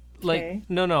 Like, Okay.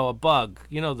 no, a bug.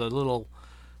 You know, the little...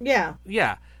 Yeah.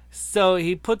 Yeah. So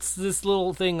he puts this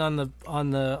little thing on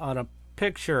a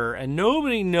picture, and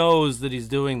nobody knows that he's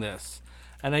doing this.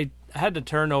 And I had to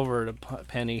turn over to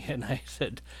Penny, and I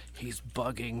said, "He's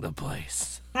bugging the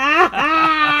place."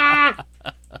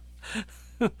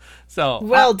 So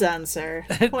Well done, sir.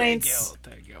 Points.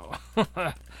 Thank you.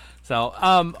 So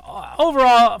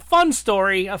overall, fun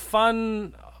story, a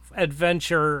fun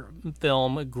adventure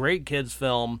film, a great kids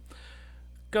film.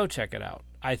 Go check it out.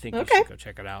 I think you Okay. should go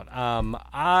check it out.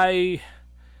 I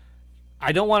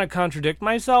don't want to contradict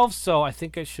myself, so I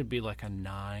think it should be like a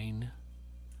 9.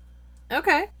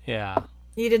 Okay. Yeah.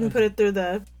 You didn't put it through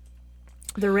the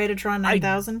Ratatron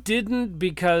 9000? I didn't,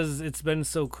 because it's been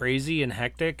so crazy and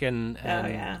hectic and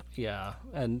yeah.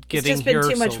 and It's getting just been here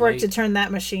too much so work late. to turn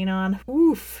that machine on.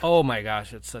 Oof. Oh my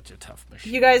gosh, it's such a tough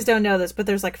machine. You guys don't know this, but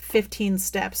there's like 15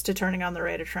 steps to turning on the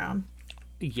Ratatron.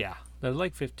 Yeah, there's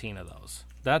like 15 of those.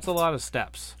 That's a lot of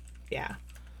steps. Yeah.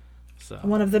 So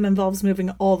One of them involves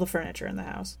moving all the furniture in the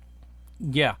house.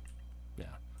 yeah,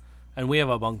 and we have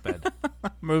a bunk bed.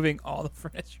 Moving all the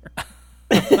furniture.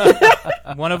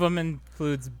 One of them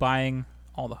includes buying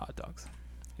all the hot dogs.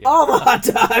 All the hot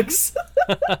dogs!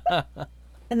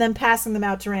 And then passing them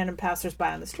out to random passersby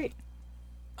on the street.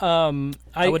 I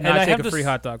would not and take have a free s-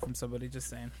 hot dog from somebody, just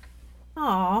saying.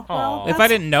 Aw. Well, If I that's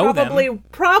didn't know them.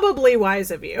 Probably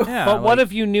wise of you. Yeah, But what like-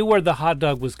 if you knew where the hot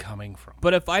dog was coming from?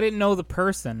 But if I didn't know the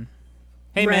person,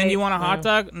 hey man, Right. you want a hot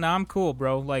dog? No, I'm cool,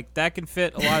 bro. Like that can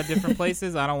fit a lot of different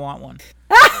places. I don't want one.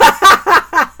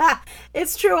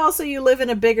 It's true also you live in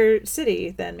a bigger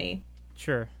city than me.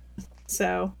 Sure.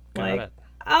 So, Got like, it.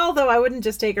 although I wouldn't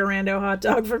just take a rando hot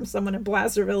dog from someone in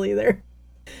Placerville either.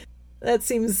 That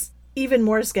seems even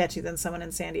more sketchy than someone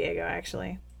in San Diego,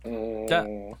 actually.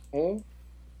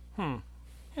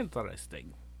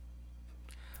 Interesting.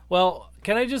 Well,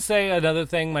 can I just say another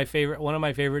thing? One of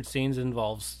my favorite scenes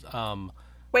involves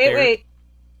Wait.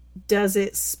 Does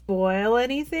it spoil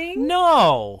anything?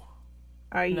 no,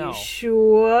 Are you no.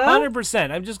 sure?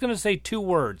 100%. I'm just gonna say 2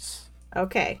 words.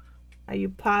 Okay. Are you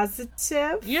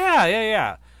positive?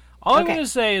 Yeah. All I'm Okay. gonna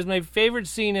say is my favorite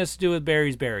scene has to do with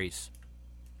Barry's berries.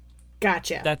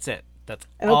 Gotcha. That's it. That's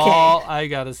Okay. all I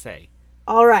gotta say.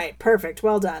 All right, perfect.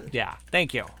 Well done. Yeah,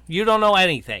 thank you. You don't know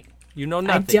anything. You know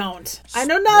nothing. I don't. I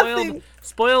know nothing.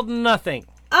 Spoiled nothing.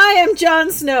 I am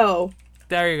Jon Snow.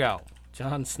 There you go.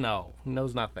 Jon Snow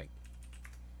knows nothing.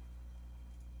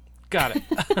 Got it.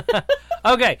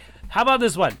 Okay, how about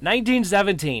this one?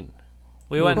 1917.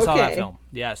 We went and saw that Okay. film.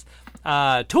 Yes.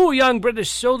 Two young British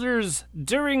soldiers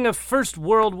during the First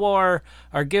World War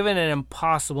are given an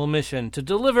impossible mission to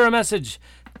deliver a message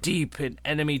deep in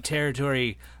enemy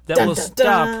territory that Dun, will dun,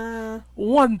 stop dun.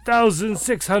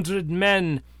 1,600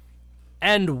 men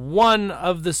and one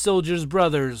of the soldiers'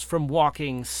 brothers from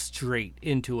walking straight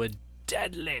into a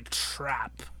deadly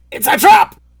trap. It's a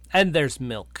trap. And there's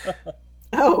milk.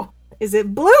 Oh, is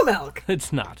it blue milk?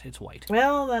 It's not. It's white.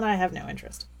 Well, then I have no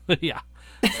interest. Yeah.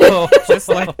 So Just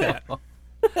like that.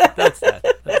 that's that.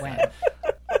 That's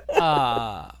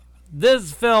that.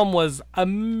 This film was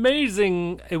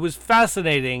amazing. It was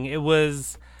fascinating.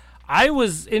 I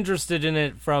was interested in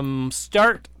it from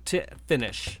start to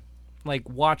finish. Like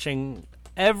watching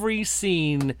every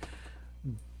scene,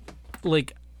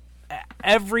 like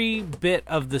every bit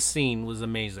of the scene was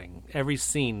amazing. Every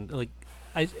scene, like,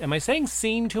 am I saying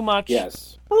scene too much?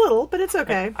 Yes. A little, but it's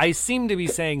okay. I seem to be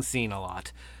saying scene a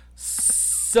lot.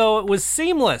 So it was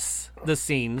seamless, the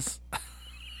scenes.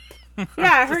 Yeah,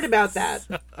 I heard about that.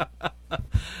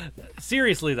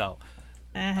 Seriously, though.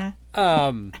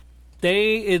 Uh-huh.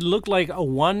 It looked like a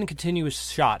one continuous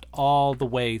shot all the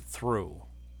way through.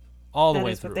 All the That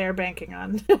way is through. what they're banking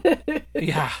on.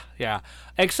 Yeah.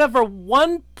 Except for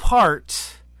one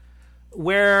part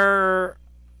where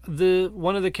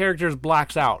one of the characters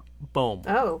blacks out. Boom.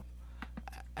 Oh.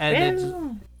 And Ew.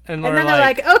 and And then they're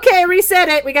like, okay, reset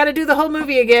it. We got to do the whole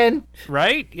movie again.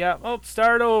 right? Yeah. Oh,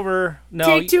 start over. No.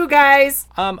 Take two, guys.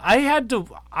 I had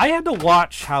to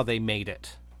watch how they made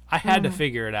it. I had to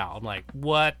figure it out. I'm like,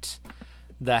 what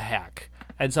the heck?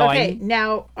 And so Okay,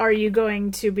 now are you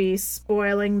going to be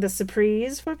spoiling the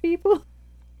surprise for people?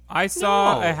 I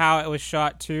saw No. how it was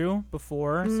shot too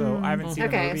before, so I haven't seen the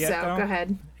Okay, movie so yet. Though. go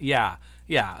ahead. yeah.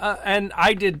 And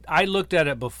I looked at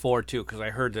it before too because I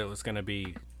heard that it was going to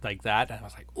be like that, and I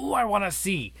was like, "Ooh, I want to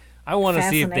see. I want to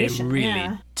see if they Fascination, really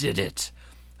yeah. did it."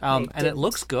 And it didn't.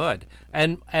 looks good.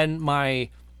 And my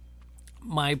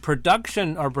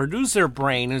production or producer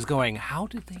brain is going, "How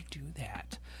did they do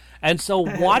that?" And so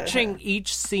watching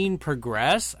each scene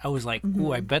progress, I was like,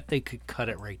 "Ooh, I bet they could cut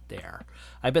it right there.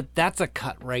 I bet that's a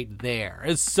cut right there."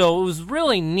 And so it was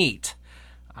really neat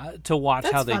to watch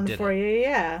That's how they fun did for it. you,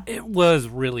 yeah. It was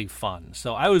really fun.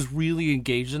 So I was really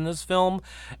engaged in this film,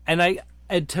 and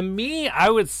to me, I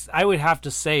would have to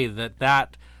say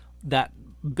that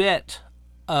bit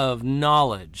of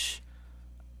knowledge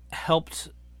helped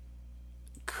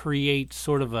create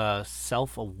sort of a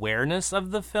self-awareness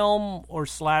of the film, or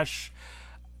slash,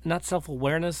 not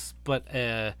self-awareness, but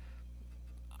I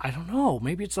don't know,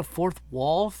 maybe it's a fourth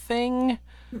wall thing.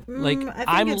 Like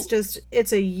I think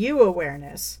it's a you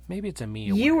awareness. maybe it's a me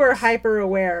You were hyper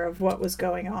aware of what was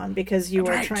going on because you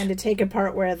were Right. trying to take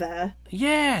apart where the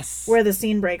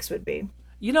scene breaks would be.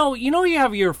 You know, you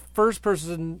have your first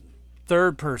person,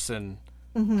 third person,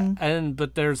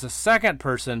 but there's a second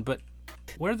person, but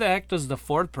where the heck does the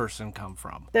fourth person come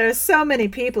from? There's so many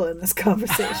people in this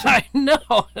conversation. I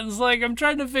know. It's like I'm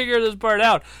trying to figure this part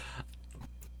out.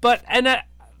 But,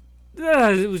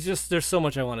 it was just, there's so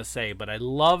much I want to say, but I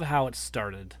love how it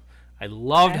started. I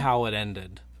loved how it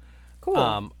ended.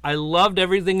 Cool. I loved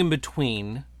everything in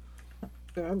between.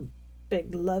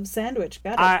 Big love sandwich.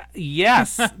 Got it.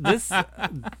 Yes,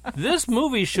 this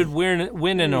movie should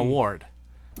win an award.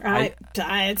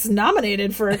 It's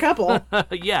nominated for a couple.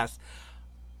 Yes.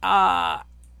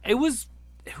 It was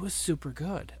super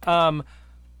good.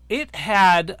 It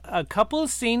had a couple of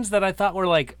scenes that I thought were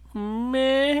like,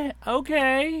 meh,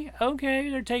 okay,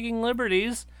 they're taking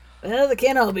liberties. Well, they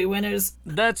can't all be winners.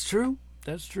 That's true.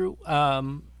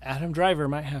 Adam Driver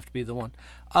might have to be the one.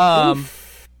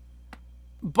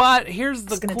 But here's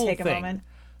the It's going to cool take a thing.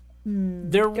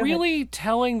 moment. They're really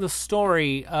telling the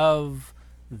story of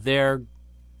their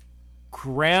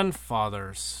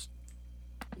grandfathers.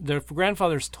 Their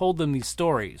grandfathers told them these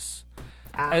stories.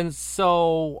 And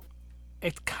so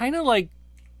it's kind of like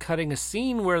cutting a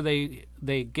scene where they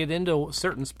get into a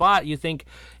certain spot. You think,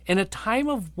 in a time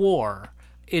of war,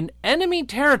 in enemy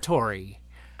territory,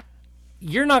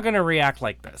 you're not going to react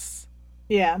like this.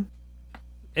 Yeah,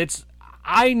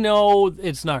 I know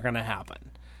it's not going to happen.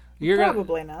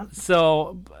 probably not.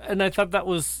 So, and I thought it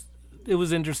was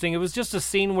interesting. It was just a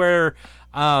scene where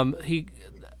one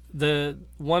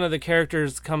of the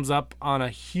characters comes up on a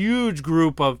huge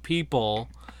group of people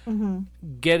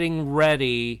getting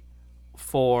ready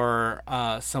for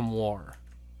some war.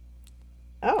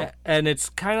 Oh. And it's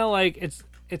kind of like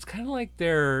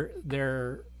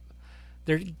they're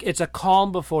it's a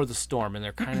calm before the storm, and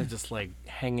they're kind of just like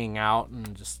hanging out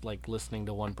and just like listening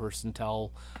to one person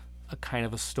tell a kind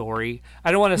of a story.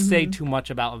 I don't want to say too much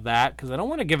about that because I don't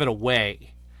want to give it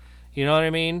away. You know what I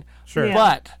mean? Sure. Yeah.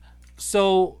 But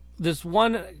so this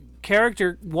one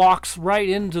character walks right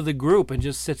into the group and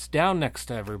just sits down next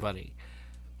to everybody.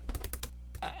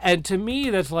 And to me,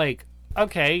 that's like,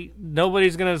 okay,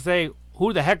 nobody's gonna say,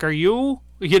 "Who the heck are you?"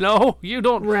 You know, you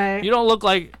don't look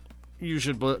like you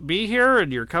should be here,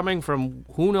 and you're coming from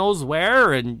who knows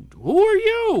where, and who are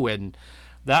you? And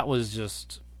that was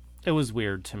just, it was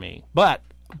weird to me. But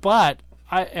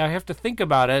I have to think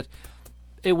about it.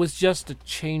 It was just a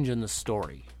change in the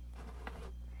story.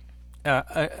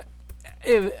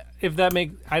 If that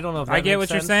makes, I don't know if that I get what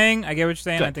makes you're sense. saying. I get what you're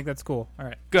saying. Good. I think that's cool. All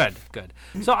right. Good.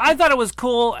 So I thought it was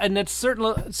cool, and it's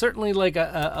certainly like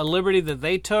a liberty that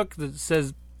they took that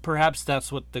says perhaps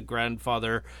that's what the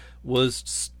grandfather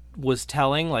was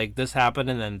telling, like this happened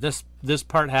and then this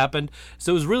part happened.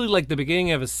 So it was really like the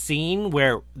beginning of a scene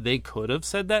where they could have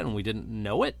said that and we didn't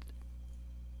know it.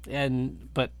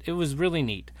 But it was really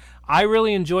neat. I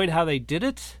really enjoyed how they did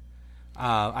it.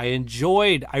 I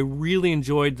really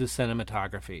enjoyed the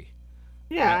cinematography.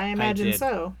 Yeah, I imagine did.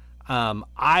 so.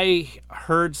 I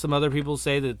heard some other people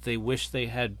say that they wish they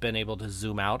had been able to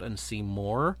zoom out and see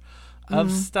more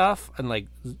of stuff and like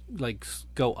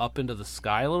go up into the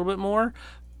sky a little bit more.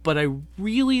 But I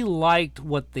really liked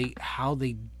how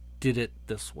they did it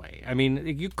this way. I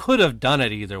mean, you could have done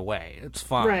it either way. It's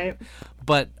fine. Right.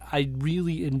 But I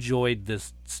really enjoyed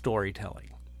this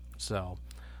storytelling. So,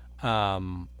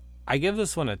 I give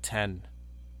this one a 10.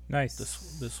 Nice.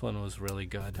 This one was really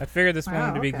good. I figured this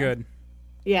one would be okay. good.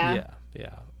 Yeah.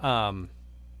 Yeah.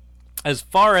 As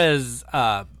far as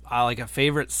like a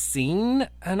favorite scene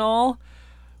and all,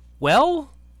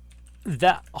 well,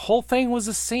 that whole thing was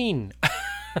a scene.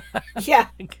 Yeah.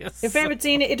 I guess. Your favorite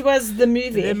scene? It was the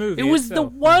movie. The movie It was the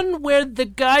itself. one where the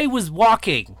guy was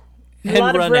walking and A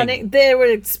lot running. of running. There were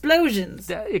explosions,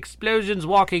 The explosions,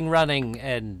 walking, running,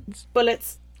 and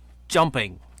bullets.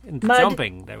 jumping. And Mud.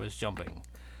 jumping. There was jumping.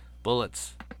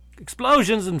 Bullets.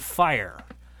 Explosions and fire.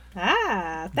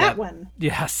 Ah, that one.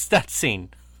 Yes, that scene.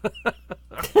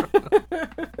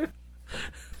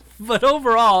 But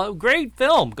overall, great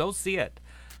film. Go see it.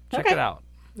 Check Okay. it out.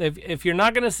 If you're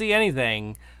not going to see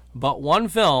anything but one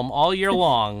film all year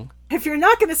long, If you're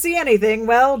not going to see anything,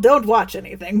 well, don't watch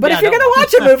anything. But Yeah, if you're going don't. to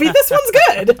watch a movie, this one's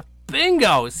good.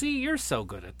 bingo! See, you're so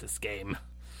good at this game.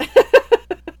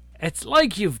 It's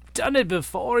like you've done it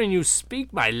before and you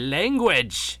speak my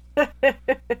language.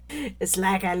 It's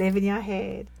like I live in your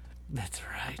head. That's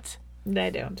right. No, I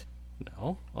don't.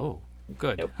 No? Oh,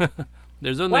 good.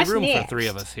 There's only What's room for next? 3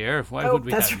 of us here. Why Oh, would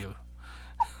we have that's you?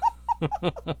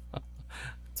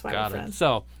 That's why we're Got it. friends.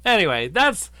 So, anyway,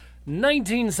 that's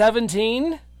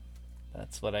 1917.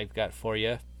 That's what I've got for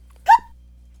you.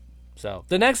 So,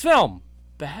 the next film,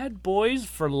 Bad Boys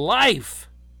for Life.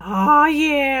 Oh,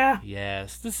 yeah.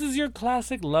 Yes, this is your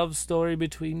classic love story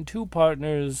between two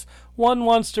partners. One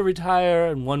wants to retire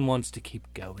and one wants to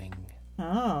keep going.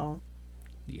 Oh,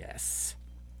 Yes.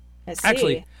 I see.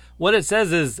 Actually, what it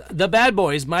says is the bad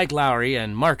boys, Mike Lowry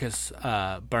and Marcus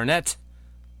Burnett,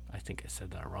 I think I said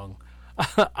that wrong,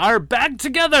 are back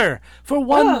together for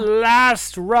one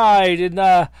last ride in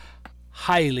the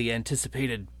highly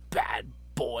anticipated Bad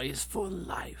Boys for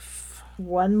Life.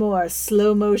 One more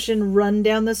slow motion run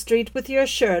down the street with your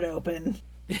shirt open.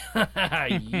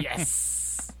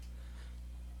 Yes.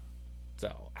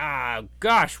 So,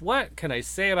 gosh, what can I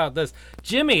say about this?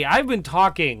 Jimmy, I've been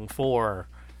talking for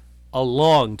a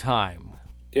long time.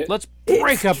 It- Let's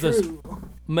break It's up this true.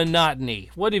 monotony.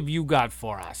 What have you got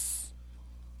for us?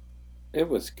 It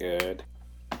was good.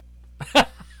 I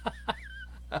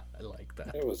like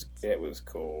that. It was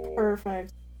cool.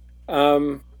 Perfect.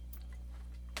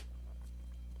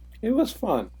 It was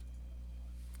fun.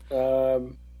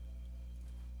 Had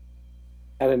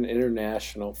an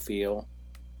international feel.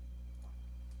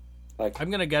 Like, I'm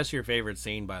going to guess your favorite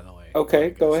scene, by the way.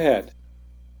 okay, go ahead.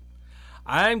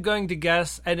 I'm going to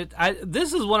guess, and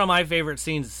this is one of my favorite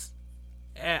scenes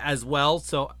as well.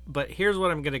 So, but here's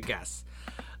what I'm going to guess.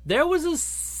 There was a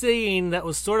scene that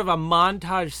was sort of a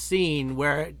montage scene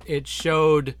where it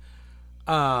showed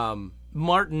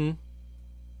Martin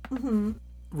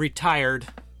retired.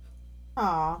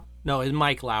 Aw. No, it's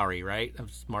Mike Lowry, right? It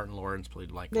was Martin Lawrence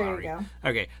played Mike There you Lowry. go.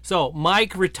 Okay, so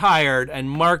Mike retired and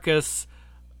Marcus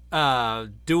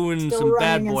doing Still some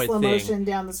bad running in boy slow thing. motion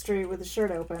down the street with his shirt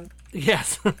open.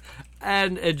 Yes.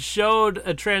 And it showed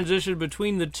a transition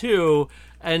between the two,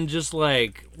 and just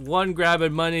like one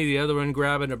grabbing money, the other one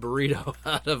grabbing a burrito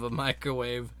out of a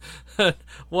microwave.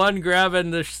 One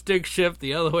grabbing the stick shift,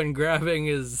 the other one grabbing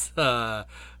his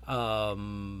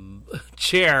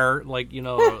chair, like, you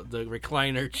know, the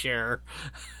recliner chair.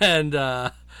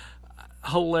 And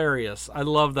hilarious. I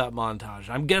love that montage.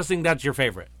 I'm guessing that's your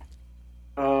favorite.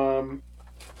 No.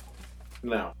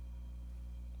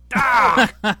 Ah,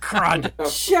 crud.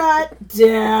 Shut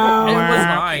down. It was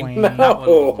mine. That one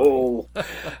was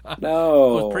mine.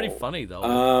 No. It was pretty funny,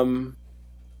 though.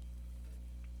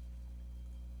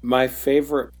 My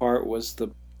favorite part was the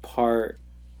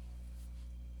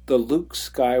Luke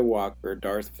Skywalker,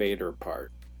 Darth Vader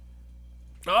part.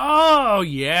 Oh,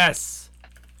 yes.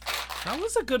 That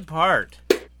was a good part.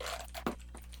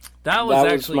 That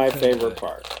was actually my kinda favorite good.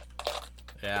 part.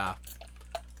 Yeah.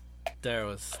 There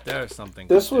was something.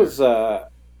 This good was, there.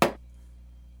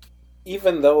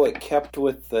 even though it kept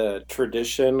with the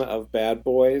tradition of Bad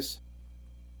Boys,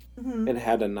 Mhm. it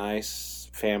had a nice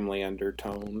family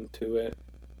undertone to it.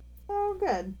 Oh,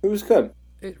 good. It was good.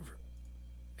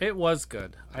 It was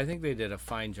good. I think they did a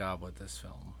fine job with this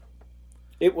film.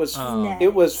 It was Nice.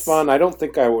 it was fun. I don't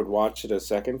think I would watch it a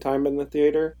second time in the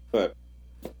theater, but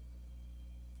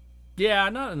Yeah,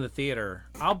 not in the theater.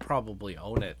 I'll probably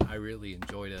own it. I really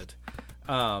enjoyed it.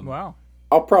 Wow.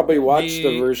 I'll probably watch The-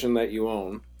 the version that you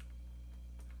own.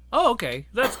 Oh, okay.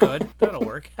 That's good. That'll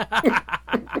work.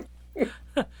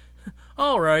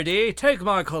 Alrighty, take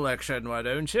my collection, why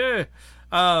don't you?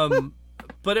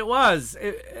 But it was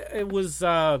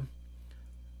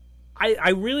I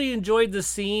really enjoyed the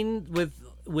scene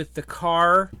with the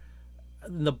car,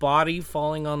 the body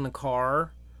falling on the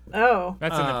car. Oh.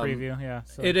 That's in the preview, yeah.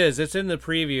 So. It is. It's in the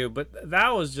preview, but that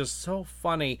was just so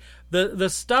funny. The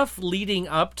stuff leading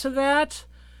up to that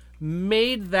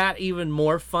made that even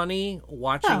more funny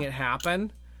watching it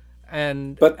happen.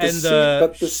 And But the and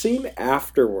scene, the scene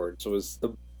afterwards was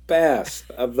the best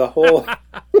of the whole.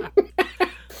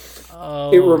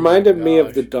 oh, It reminded my me of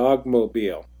gosh. the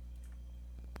Dogmobile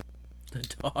the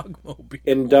Dogmobile.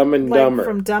 in Dumb and Like Dumber.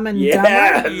 from Dumb and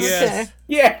Yes! Dumber? Yes. Okay.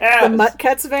 Yes! The Mutt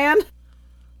Cuts van?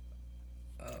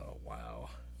 Oh wow!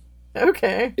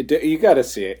 Okay. You got to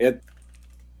see it.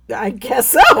 I guess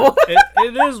so.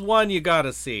 It is one you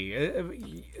gotta see.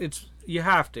 It's you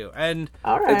have to, and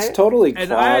All right. It's totally And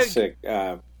classic.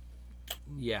 yeah,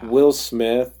 Will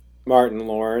Smith, Martin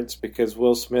Lawrence, because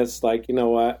Will Smith's like, you know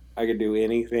what? I could do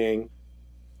anything.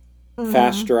 Mm-hmm.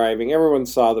 Fast driving. Everyone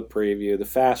saw the preview. The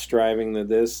fast driving, the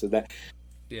this, the that.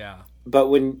 yeah. But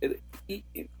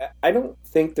I don't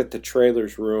think that the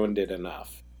trailers ruined it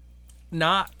enough.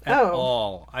 Not at Oh.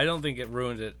 all. I don't think it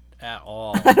ruined it at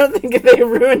all. I don't think they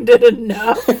ruined it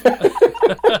enough.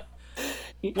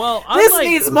 Well, This unlike,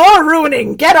 needs more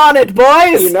ruining. Get on it,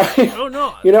 boys. You know, oh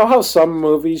no, you know how some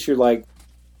movies you're like,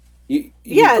 you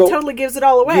yeah, go, it totally gives it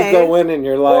all away. You go in and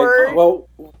you're like, Or- well,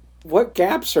 what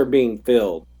gaps are being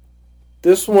filled?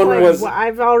 This one Like, was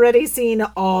I've already seen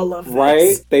all of this.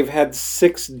 right. They've had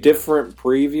 6 different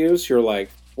previews. You're like,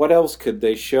 what else could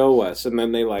they show us? And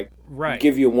then they like right?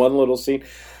 give you one little scene.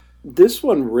 This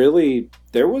one really,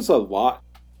 there was a lot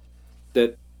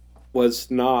that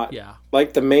was not Yeah,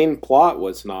 like the main plot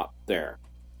was not there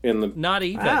in the. not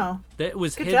even. Wow. That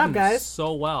was Good hidden job, guys.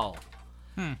 so well.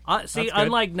 See, That's good.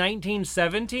 unlike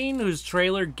 1917, whose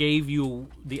trailer gave you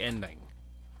the ending.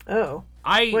 Oh.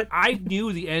 What? I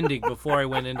knew the ending before I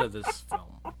went into this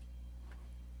film.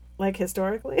 Like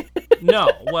historically? No,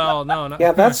 well, no, no.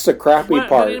 Yeah, that's the crappy What-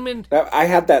 part. what do you mean? I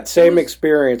had that same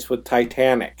experience with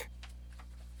Titanic.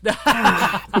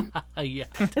 Yeah.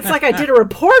 It's like I did a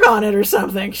report on it or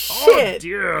something. Oh Shit.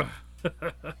 dear.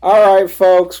 All right,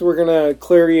 folks, we're gonna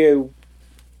clear you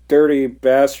dirty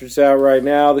bastards out right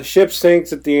now. The ship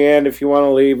sinks at the end. If you want to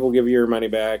leave, we'll give you your money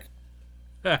back.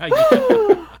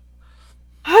 Yeah.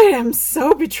 I am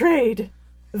so betrayed.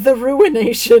 The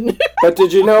ruination. But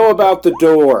did you know about the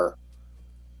door?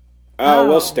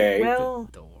 We'll stay. Well,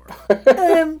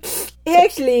 Door.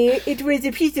 actually, it was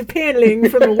a piece of paneling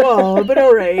from a wall, but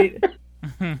all right.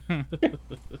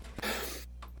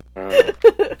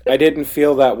 I didn't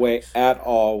feel that way at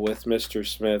all with Mr.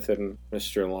 Smith and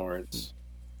Mr. Lawrence.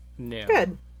 No.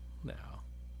 Good. No.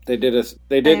 They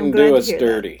didn't glad do to us hear that.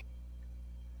 dirty.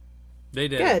 They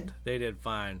did. Good. They did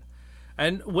fine.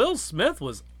 And Will Smith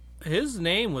his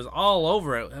name was all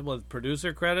over it with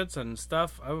producer credits and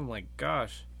stuff. I'm like,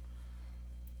 gosh.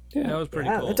 Yeah. That was pretty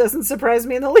Yeah, cool. that doesn't surprise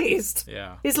me in the least.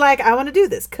 Yeah. He's like, I want to do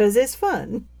this because it's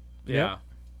fun. Yeah.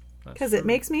 That's Because it true.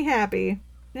 makes me happy.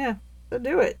 Yeah, so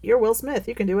do it. You're Will Smith.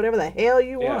 You can do whatever the hell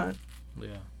you Yeah. want.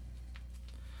 Yeah.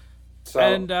 So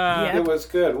And it was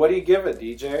good. What do you give it,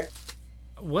 DJ?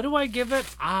 what do I give it?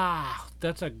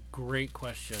 That's a great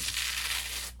question.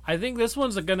 I think this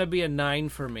one's going to be a 9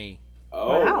 for me.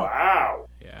 Oh, Wow. wow.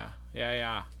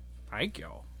 Yeah. Thank you.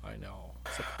 I know.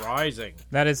 Surprising.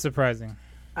 That is surprising.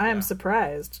 I am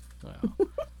surprised. Well,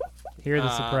 Hear the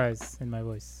surprise in my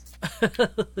voice.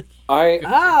 The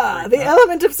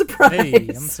element of surprise. Hey,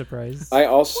 I'm surprised. I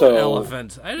also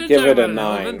elephant. I didn't give talk it a about an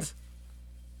 9. elephant.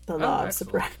 The law of excellent.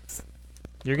 surprise.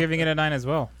 You're giving it a 9 as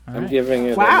well. All I'm right. giving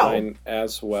it Wow. a 9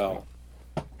 as well.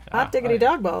 Hot diggity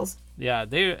dog balls. Yeah,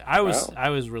 I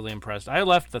was really impressed. I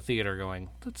left the theater going,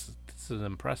 this is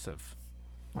impressive.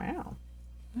 Wow.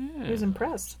 Yeah. He was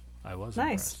impressed. I was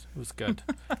Nice. impressed. It was good.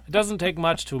 It doesn't take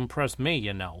much to impress me,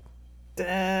 you know.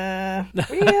 Well,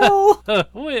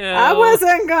 Well, I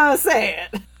wasn't gonna say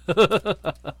it.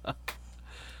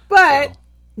 But,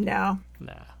 no.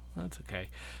 Nah, that's okay.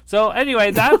 So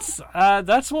anyway, that's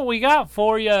what we got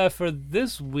for you for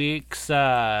this week's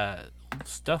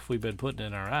stuff we've been putting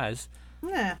in our eyes.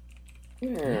 Yeah.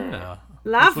 Yeah,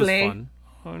 Lovely. fun.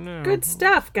 Oh no. Good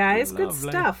stuff, guys. Good Lovely.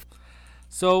 stuff.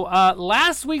 So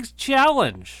last week's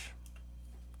challenge,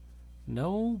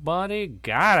 nobody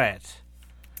got it.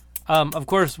 Of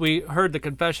course, we heard the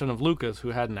confession of Lucas, who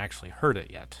hadn't actually heard it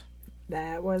yet.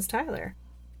 That was Tyler.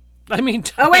 I mean,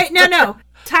 Oh, wait, no.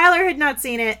 Tyler had not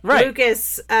seen it. Right.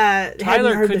 Lucas hadn't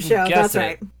Tyler heard the couldn't show. guess That's it.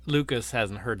 right. Lucas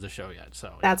hasn't heard the show yet,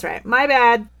 so That's right. My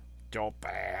bad. Don't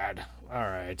bad. All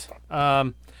right.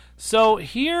 So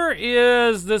here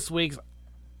is this week's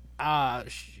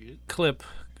clip.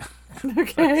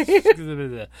 Okay.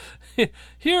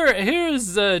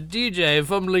 Here's DJ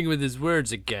fumbling with his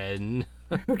words again.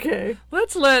 Okay.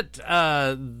 Let's let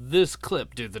this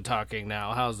clip do the talking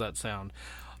now. How's that sound?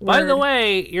 By the Word.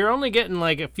 way, you're only getting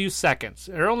like a few seconds.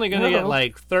 You're only going to get Uh-oh.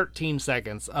 like 13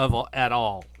 seconds at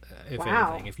all, if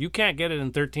Wow. anything. If you can't get it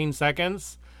in 13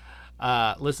 seconds,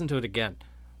 listen to it again.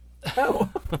 Oh.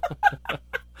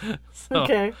 So,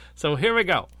 Okay. So here we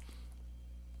go.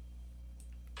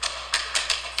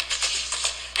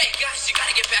 Hey guys, you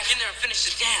gotta get back in there and finish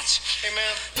the dance. Hey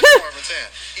man, look Marvin's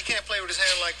hand. He can't play with his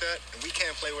hand like that, and we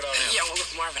can't play without him. Yeah, well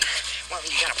look, Marvin,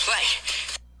 you gotta play.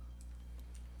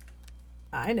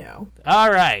 I know.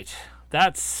 All right.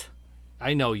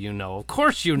 I know you know. Of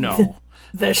course you know.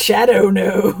 The shadow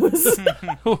knows.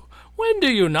 When do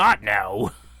you not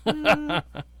know?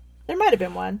 There might have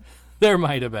been one. There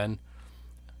might have been.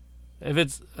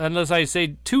 Unless I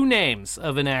say two names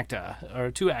of an actor,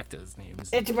 or two actors'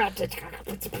 names. Blah,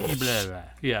 blah.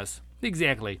 Yes,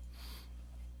 exactly.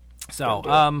 So,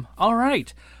 all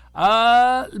right.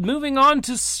 Moving on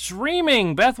to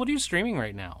streaming. Beth, what are you streaming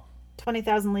right now?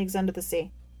 20,000 Leagues Under the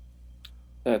Sea.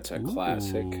 That's a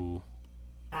classic. Ooh.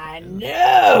 I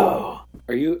know.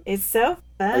 Are you It's so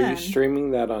fun.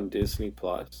 streaming that on Disney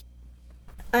Plus?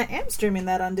 I am streaming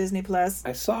that on Disney Plus.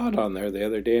 I saw it on there the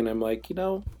other day, and I'm like,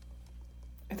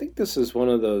 I think this is one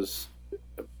of those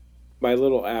my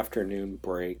little afternoon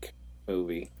break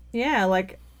movie. Yeah,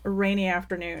 like a rainy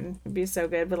afternoon would be so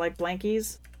good with like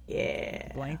blankies. Yeah.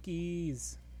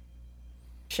 Blankies.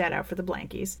 Shout out for the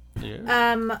blankies.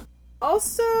 Yeah.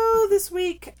 Also this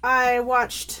week I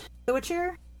watched The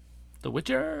Witcher. The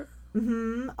Witcher.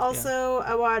 Also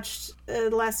I watched the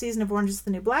last season of Orange is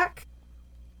the New Black.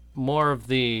 More of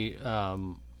the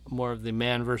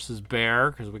man versus bear,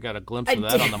 because we got a glimpse of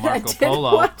that on the I Marco did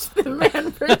Polo. watch the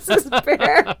Man versus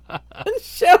Bear. The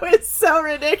show is so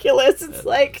ridiculous. It's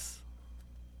like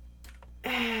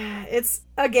it's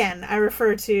again. I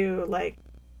refer to like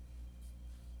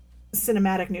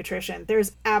cinematic nutrition.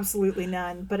 There's absolutely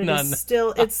none, but it is None.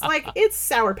 still. It's like it's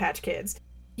Sour Patch Kids.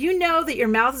 You know that your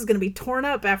mouth is going to be torn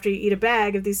up after you eat a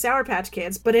bag of these Sour Patch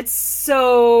Kids, but it's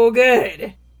so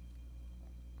good.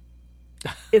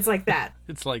 It's like that.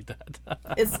 It's like that.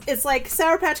 It's like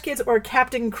Sour Patch Kids or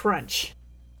Captain Crunch.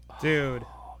 Dude.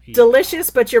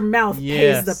 Delicious, but your mouth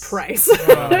Yes. pays the price.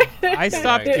 I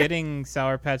stopped Right. getting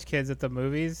Sour Patch Kids at the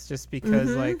movies just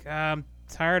because, I'm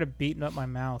tired of beating up my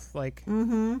mouth. Like,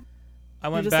 I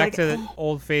went just back like, to the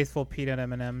Old Faithful peanut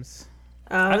M&Ms.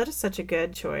 Oh, that is such a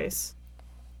good choice.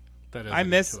 That is I a good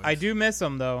miss. choice. I do miss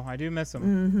them though. I do miss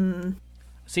them.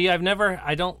 See, I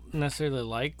don't necessarily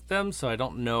like them, so I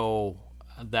don't know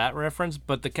that reference,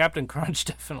 but the Captain Crunch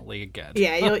definitely get.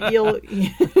 Yeah, you'll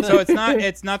So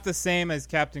it's not the same as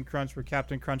Captain Crunch, where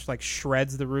Captain Crunch like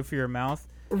shreds the roof of your mouth.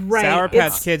 right. Sour Patch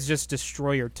it's- Kids just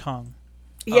destroy your tongue.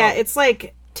 Yeah, it's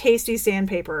like tasty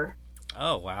sandpaper.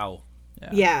 Oh wow.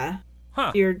 Yeah.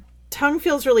 Huh. Your tongue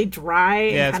feels really dry Yeah,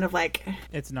 and it's- kind of like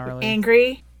It's gnarly.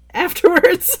 angry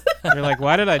afterwards. You're like,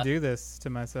 why did I do this to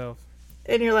myself?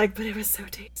 And you're like, but it was so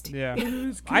tasty. Yeah.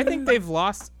 I think they've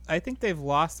lost. I think they've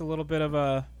lost a little bit of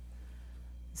a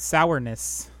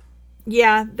sourness.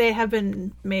 Yeah, they have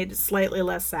been made slightly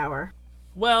less sour.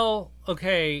 Well,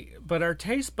 okay, but our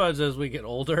taste buds as we get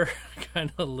older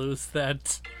kind of lose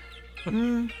that.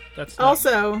 That's not...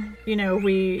 Also,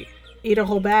 we eat a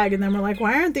whole bag and then we're like,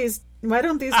 why don't these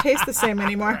taste the same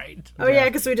anymore? Right. Oh yeah,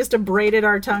 because we just abraded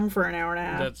our tongue for an hour and a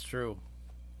half. That's true.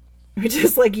 We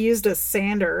just used a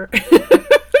sander.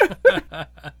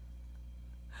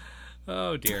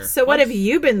 Oh dear. So what have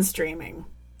you been streaming?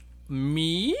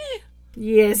 Me?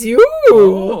 Yes, you.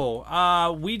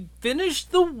 Oh, we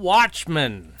finished The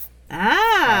Watchmen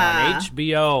on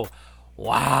HBO.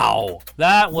 Wow,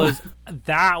 that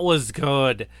was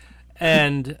good,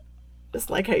 and just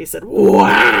like how you said, wow.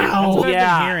 That's what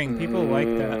I've been hearing. People like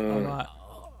that a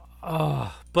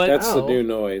lot. But that's the new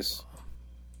noise.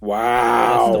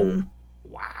 Wow.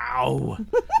 Wow.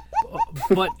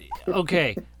 But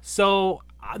okay, so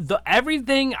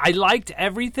everything I liked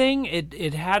everything.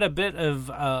 It had a bit of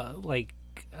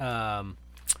I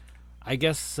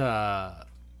guess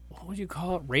what would you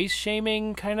call it? Race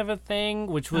shaming kind of a thing,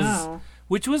 which was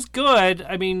good.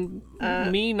 I mean,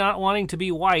 me not wanting to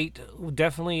be white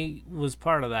definitely was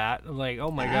part of that. Like,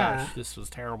 oh my gosh, this was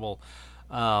terrible.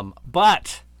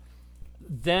 But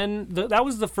then that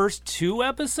was the first 2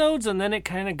 episodes, and then it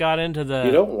kind of got into the...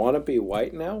 You don't want to be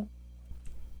white now?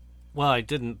 Well, I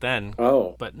didn't then.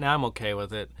 Oh. But now I'm okay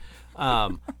with it.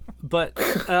 But,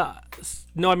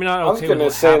 no, I'm not okay with it. I was going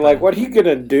to say, what are you going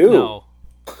to do? No.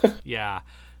 Yeah.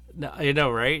 No, you know,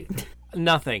 right?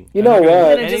 Nothing. You know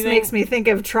what? It just makes me think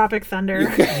of Tropic Thunder.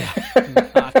 Not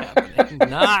happening.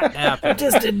 Not happening.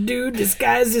 Just a dude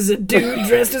disguised as a dude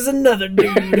dressed as another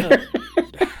dude.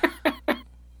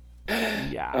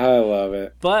 Yeah. I love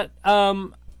it. But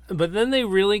then they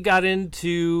really got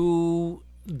into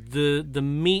the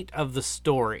meat of the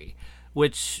story,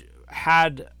 which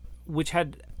had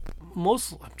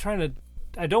most...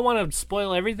 I don't want to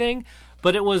spoil everything,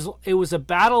 but it was a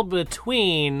battle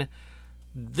between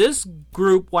this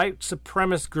group, white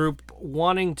supremacist group,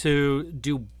 wanting to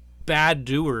do bad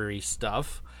doery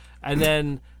stuff, and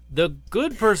then the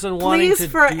good person wanting to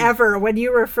Please forever, when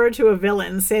you refer to a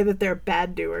villain, say that they're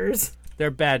bad doers. They're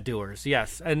bad doers,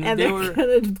 yes. And they were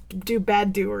going to do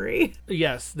bad doery.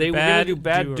 Yes, they were going to do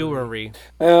bad doery.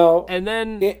 Well, and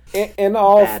then... In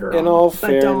all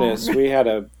fairness, we had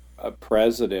a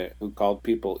president who called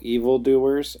people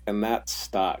evildoers, and that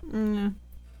stuck. Mm.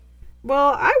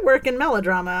 Well, I work in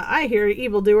melodrama. I hear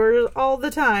evildoers all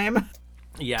the time.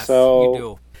 Yes, so, you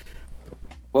do.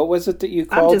 What was it that you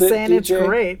called it, I'm just saying DJ? It's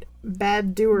great.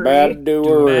 Bad doery. Bad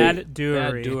doery. Bad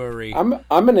doery.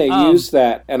 I'm going to use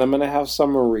that, and I'm going to have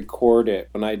someone record it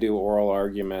when I do oral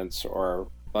arguments or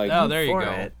Oh, there you go.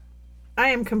 It. I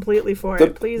am completely for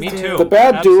it. Please do. Too. The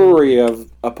bad doery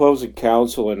of opposing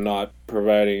counsel and not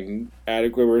providing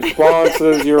adequate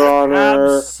responses, Your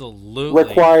Honor. Absolutely.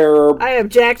 Require... I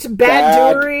object. Bad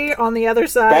doery on the other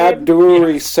side. Bad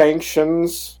doery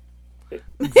sanctions.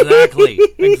 Exactly.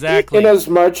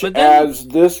 Inasmuch as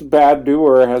this bad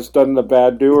doer has done the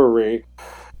bad doery,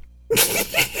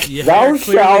 thou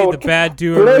shalt the bad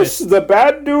place the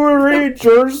bad doery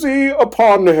jersey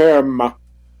upon him.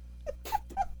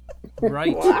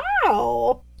 Right.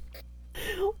 Wow.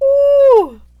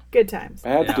 Ooh. Good times.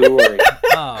 Bad doery.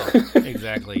 Oh,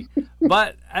 exactly.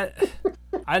 But...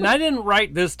 and I didn't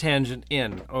write this tangent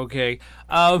in, okay?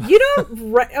 You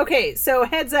don't... Okay, so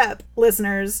heads up,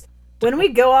 listeners. When we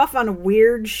go off on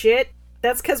weird shit,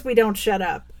 that's because we don't shut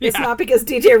up. It's not because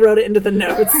DJ wrote it into the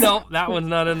notes. No, that one's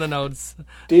not in the notes.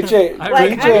 DJ...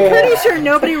 I'm pretty sure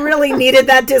nobody really needed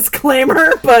that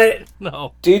disclaimer, but...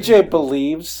 No. DJ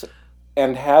believes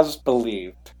and has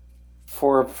believed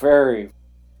for a very,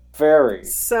 very...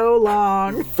 So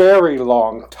long. Very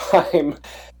long time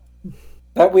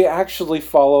that we actually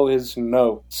follow his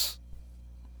notes.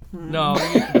 No,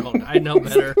 you don't. I know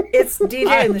better. It's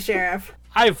DJ and the Sheriff.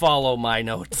 I follow my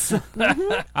notes.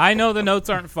 I know the notes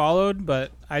aren't followed,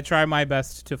 but I try my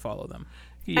best to follow them.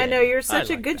 Yeah, I know you're such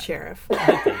a good sheriff.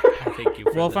 I thank you.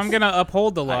 Well, if I'm going to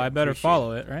uphold the law, I better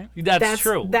follow it, right? That's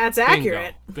true. That's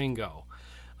accurate. Bingo.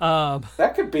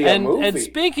 That could be a movie. And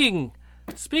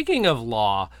speaking of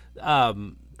law,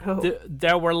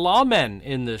 there were lawmen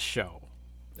in this show,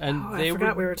 and I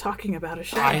forgot we were talking about a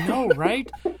show. I know, right?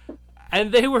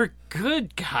 And they were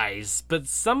good guys, but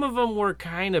some of them were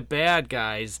kind of bad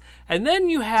guys. And then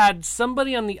you had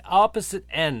somebody on the opposite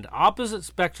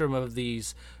spectrum of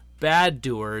these bad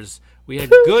doers. We had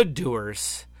good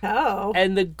doers. Oh.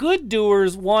 And the good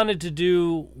doers wanted to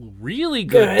do really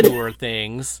good doer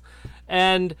things.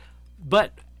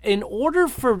 But in order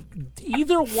for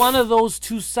either one of those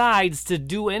two sides to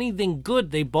do anything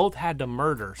good, they both had to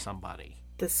murder somebody.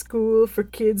 The school for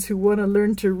kids who want to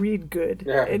learn to read good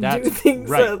Yeah. and That's do things,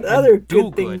 right, other and do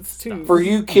good good things too. stuff. For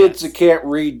you kids that can't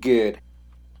read good.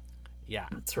 Yeah.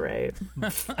 That's right.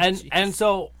 And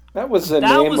so That was the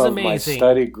That name was of my amazing.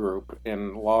 study group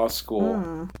in law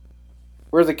school.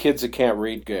 We're the kids that can't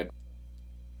read good.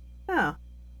 Oh,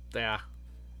 yeah,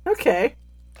 okay.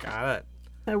 got it.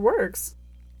 That works.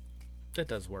 That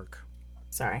does work.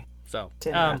 Sorry So to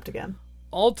interrupt again.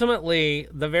 ultimately,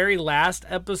 the very last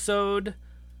episode,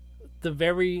 the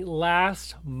very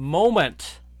last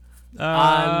moment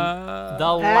on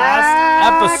the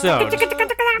last episode.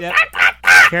 Yeah.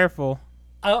 Careful.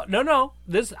 No.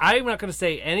 This I'm not going to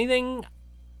say anything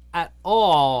at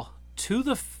all to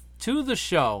the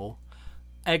show,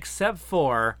 except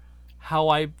for how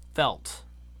I felt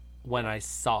when I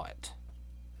saw it.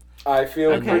 I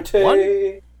feel Okay.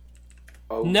 pretty.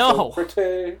 Oh, No. so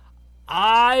pretty.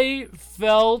 I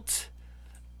felt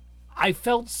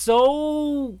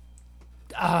so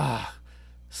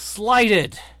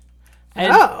slighted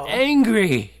and Oh.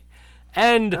 angry,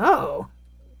 and Oh,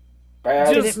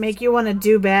 Bad. did it make you want to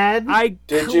do bad? I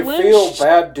Did you clinched. feel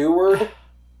bad doer?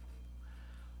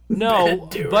 No,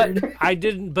 Bad but dude. I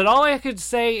didn't. But all I could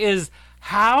say is,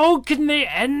 how can they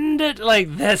end it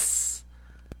like this?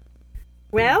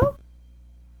 Well,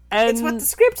 And it's what the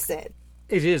script said.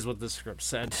 it is what the script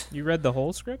said. You read the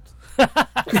whole script?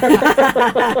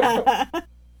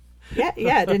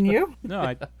 Yeah, didn't you? No,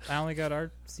 I only got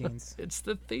art scenes. It's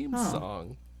the theme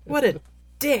song. What a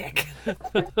dick.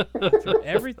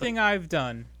 Everything I've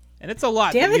done, and it's a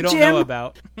lot Damn that you it, don't Jim. know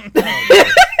about.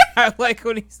 I like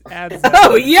when he adds that.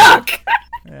 Oh, yuck!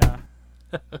 Yeah.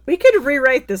 We could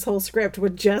rewrite this whole script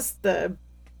with just the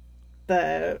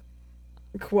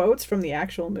quotes from the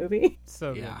actual movie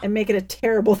So Yeah. and make it a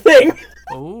terrible thing.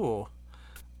 Ooh.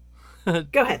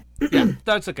 Go ahead.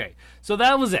 That's okay. So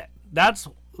that was it. That's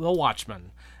The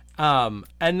Watchmen. And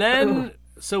then,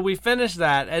 so we finished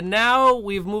that, and now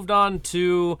we've moved on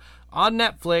to, on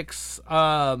Netflix,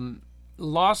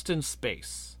 Lost in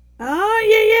Space.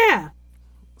 Oh, yeah.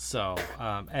 So,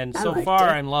 and so liked far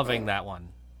it. I'm loving that one.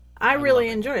 I really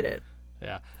enjoyed it.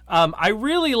 Yeah. I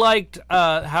really liked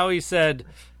how he said,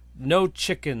 no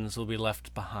chickens will be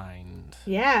left behind.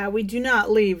 Yeah, we do not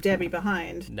leave Debbie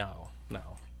behind. No.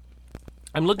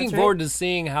 I'm looking That's right. forward to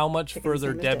seeing how much Chickens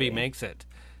further in the Debbie Debbie. makes it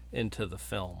into the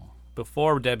film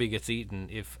before Debbie gets eaten,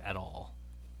 if at all.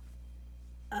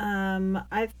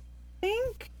 I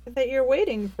think that you're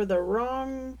waiting for the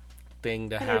wrong Thing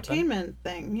to happen. entertainment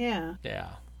thing. Yeah. Yeah.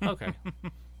 Okay.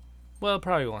 Well, it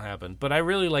probably won't happen, but I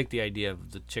really like the idea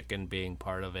of the chicken being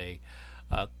part of a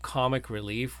comic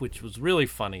relief, which was really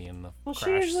funny in the Well, she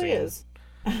crash usually scene. is.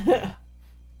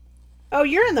 Oh,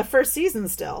 you're in the first season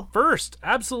still.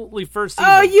 Absolutely first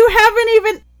season. Oh, you haven't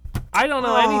even. I don't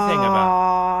know anything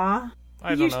about. Aww.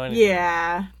 I don't know anything.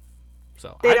 Yeah.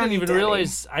 So They I don't didn't even need Debbie.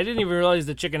 realize. I didn't even realize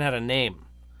the chicken had a name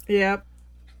Yep.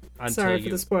 until Sorry you. for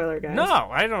the spoiler, guys. No,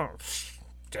 I don't.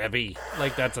 Debbie,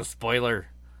 like that's a spoiler.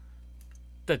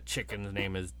 The chicken's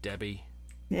name is Debbie.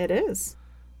 It is.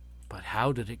 But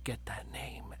how did it get that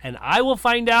name? And I will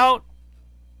find out.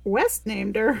 West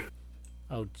named her.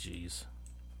 Oh, jeez.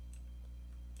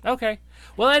 Okay.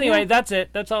 Well, anyway, that's it.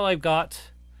 That's all I've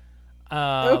got.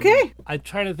 Okay. I'm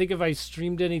trying to think if I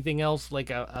streamed anything else, like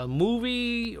a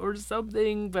movie or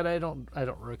something, but I don't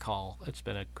recall. It's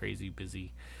been a crazy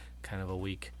busy kind of a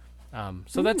week.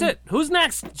 So that's it. Who's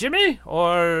next, Jimmy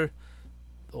or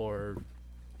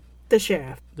The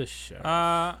sheriff. the show?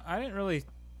 I didn't really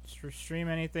stream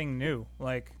anything new.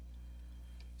 Like,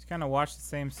 just kind of watch the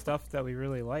same stuff that we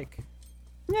really like.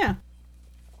 Yeah.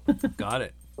 Got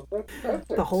it.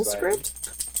 The whole exciting.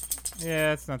 script?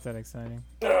 Yeah, it's not that exciting.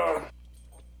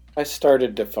 I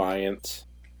started Defiance.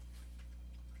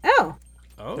 Oh.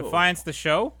 Oh, Defiance the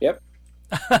show? Yep.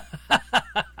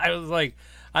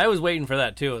 I was waiting for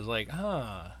that too. I was like,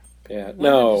 Yeah. when did you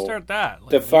No. start that?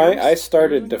 Like I years?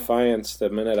 started Defiance the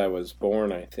minute I was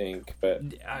born, I think, but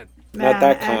I- Not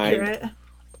that kind. accurate.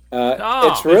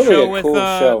 Oh, it's the really show a with, cool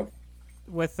show.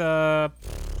 With,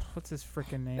 what's his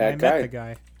freaking name? That I guy. met the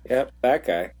guy. Yep, that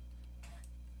guy.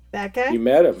 That guy? You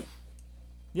met him.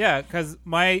 Yeah, because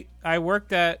I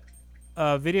worked at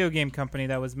a video game company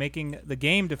that was making the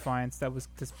game Defiance that was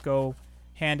to go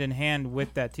hand in hand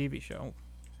with that TV show.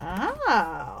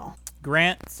 Oh.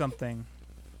 Grant something.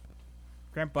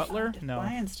 Grant Butler? No.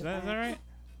 Defiance, Is that Defiance. right?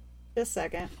 Just a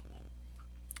second.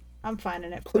 I'm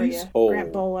finding it Please for you. hold.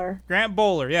 Grant Bowler. Grant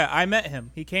Bowler. Yeah, I met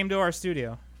him. He came to our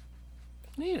studio.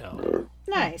 you know.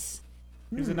 Nice.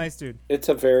 He was a nice dude. It's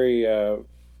a very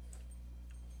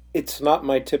It's not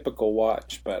my typical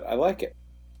watch, but I like it.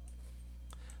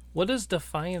 What is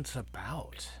Defiance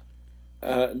about?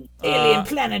 Alien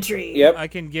planetary. Yep. I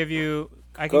can give you.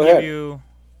 Go ahead.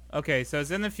 Okay, so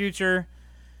it's in the future.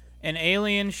 An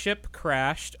alien ship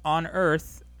crashed on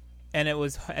Earth, and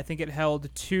I think it held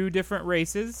 2 different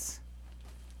races,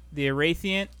 the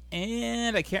Arathian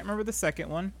and I can't remember the second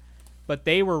one, but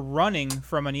they were running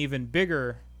from an even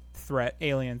bigger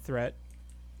alien threat,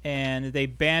 and they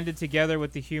banded together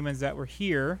with the humans that were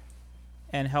here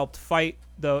and helped fight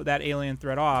that alien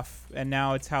threat off. And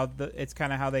now it's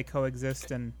kind of how they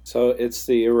coexist. And so it's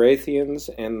the Arathians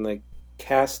and the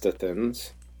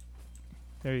Castathans.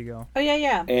 There you go. Oh,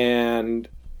 yeah. And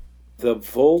the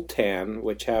Voltan,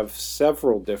 which have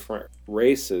several different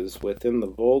races within the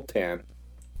Voltan,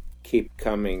 keep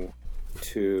coming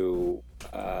to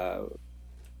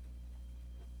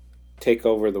take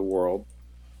over the world.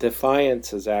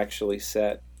 Defiance is actually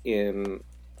set in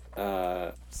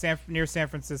near San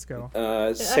Francisco.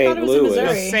 St. Louis.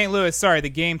 No, St. Louis. Sorry, the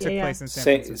game took place in San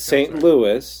Francisco. St.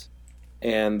 Louis,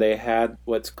 and they had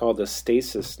what's called a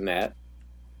stasis net,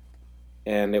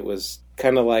 and it was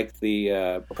kind of like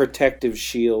the protective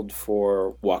shield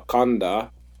for Wakanda.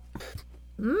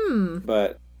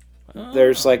 But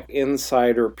there's like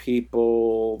insider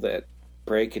people that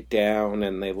break it down,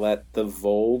 and they let the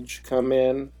Volge come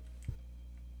in.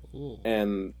 Ooh.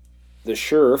 And the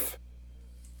sheriff,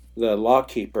 the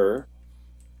lawkeeper,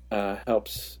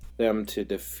 helps them to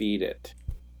defeat it.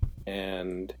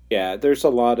 And yeah, there's a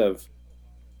lot of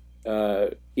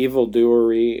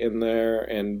evildoery in there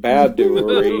and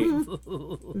baddoery.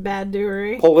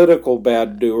 Baddoery. Political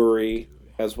baddoery,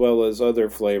 as well as other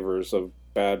flavors of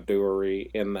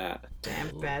baddoery in that.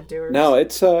 Damn baddoers. No,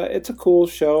 it's a cool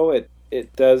show.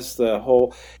 It does the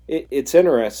whole. It's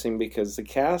interesting because the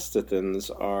Castathans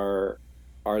are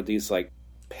these like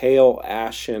pale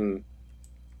ashen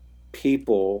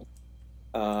people,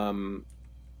 and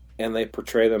they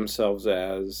portray themselves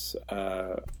as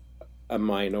a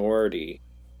minority,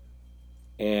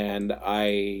 and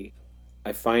I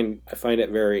find it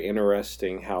very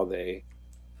interesting how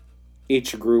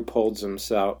each group holds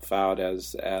himself out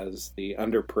as the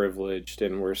underprivileged,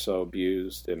 and we're so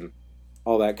abused and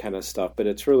all that kind of stuff. But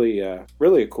it's really a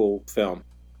cool film,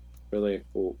 really a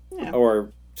cool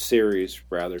or series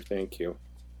rather. Thank you.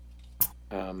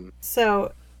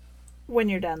 So, when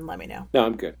you're done, let me know. No,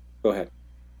 I'm good. Go ahead.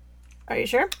 Are you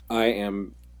sure?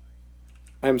 I'm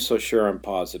so sure. I'm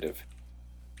positive.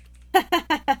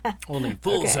 Only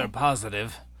fools are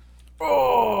positive.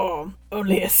 Oh,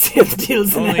 only a Sith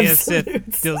deals in Only absolutes.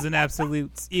 a Sith deals in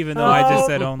absolutes, even though I just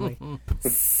said only.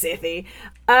 Sithy.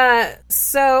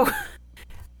 So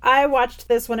I watched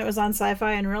this when it was on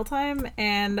Sci-Fi in real time,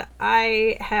 and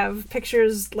I have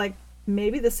pictures, like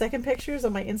maybe the second pictures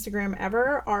on my Instagram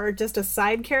ever are just a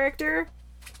side character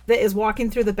that is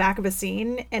walking through the back of a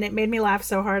scene, and it made me laugh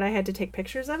so hard I had to take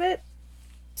pictures of it.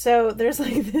 So there's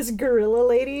like this gorilla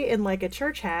lady in like a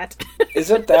church hat.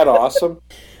 Isn't that awesome?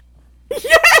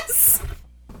 Yes!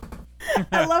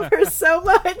 I love her so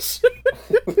much. She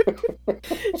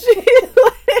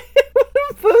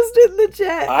posted in the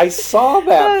chat. I saw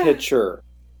that picture.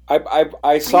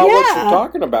 I saw what you're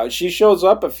talking about. She shows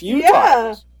up a few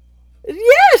times.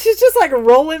 Yeah, she's just like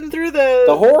rolling through the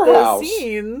whorehouse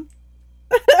scene.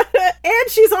 And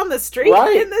she's on the street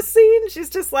in this scene. She's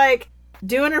just like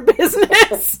doing her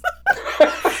business.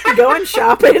 Going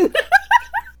shopping.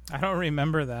 I don't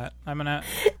remember that.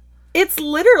 It's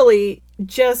literally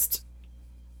just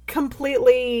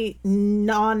completely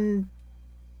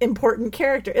non-important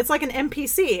character. It's like an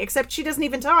NPC, except she doesn't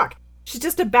even talk. She's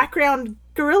just a background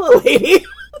gorilla lady.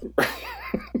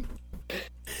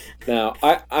 Now,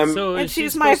 I'm. So and is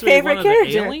she's she my supposed to be favorite one of the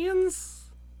character. aliens?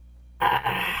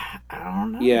 I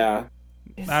don't know. Yeah.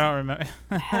 I don't remember.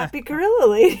 Happy gorilla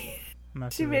lady.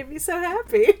 She made me so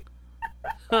happy.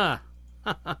 Huh.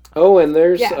 Oh, and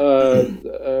there's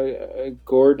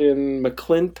Gordon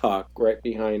McClintock right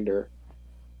behind her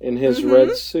in his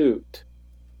red suit.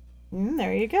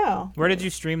 There you go. Where did you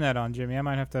stream that on, Jimmy? I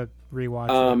might have to rewatch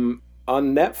it.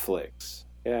 On Netflix.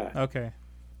 Yeah. Okay.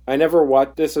 I never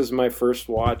watched. This is my first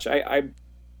watch. I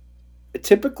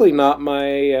typically not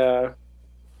my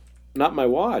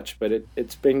watch, but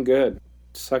it's been good.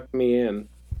 Sucked me in.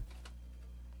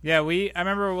 Yeah, I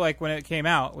remember like when it came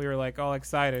out, we were like all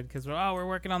excited because we're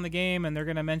working on the game and they're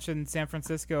going to mention San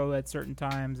Francisco at certain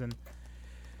times, and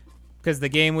because the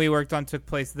game we worked on took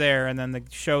place there, and then the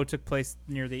show took place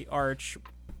near the Arch,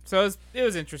 so it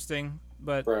was interesting.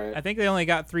 But I think they only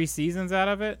got 3 seasons out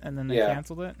of it, and then they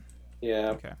canceled it.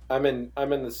 Yeah. Okay. I'm in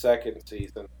the second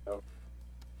season. So.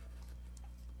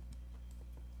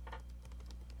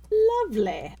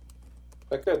 Lovely.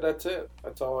 But good, that's it.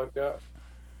 That's all I've got.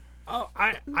 Oh,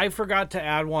 I forgot to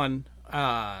add one.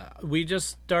 We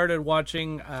just started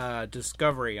watching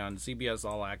Discovery on CBS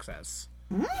All Access.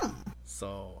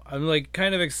 So I'm like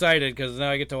kind of excited because now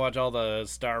I get to watch all the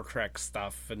Star Trek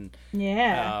stuff and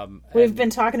Yeah. We've been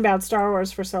talking about Star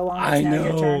Wars for so long. It's now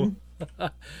your turn.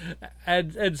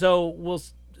 and so we'll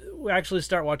actually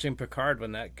start watching Picard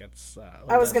when that gets.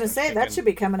 I was going to say that should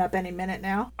be coming up any minute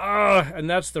now. And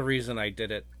that's the reason I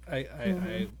did it.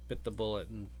 I bit the bullet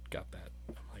and got that.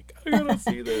 I'm like, I gotta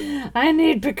see this. I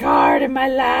need Picard in my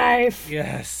life.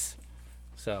 Yes.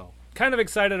 So kind of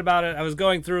excited about it. I was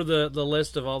going through the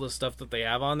list of all the stuff that they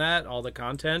have on that, all the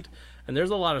content, and there's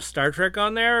a lot of Star Trek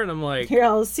on there, and I'm like, here,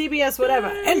 all CBS, whatever.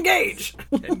 Engage.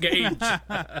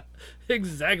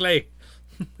 Exactly.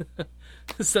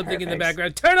 Something in the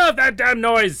background. Turn off that damn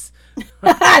noise.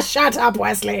 Shut up,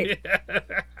 Wesley.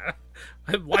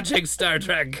 I'm watching Star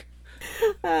Trek.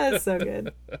 That's so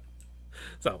good.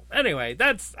 So anyway,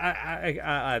 that's I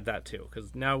add that too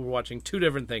because now we're watching two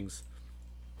different things: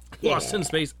 Lost in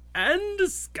Space and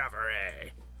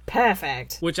Discovery.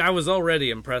 Perfect. Which I was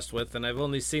already impressed with, and I've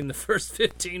only seen the first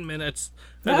 15 minutes.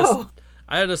 I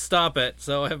had to stop it,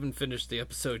 so I haven't finished the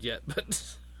episode yet,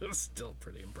 but it was still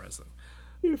pretty impressive.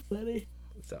 You're funny.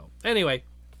 So anyway,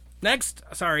 next,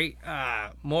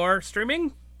 more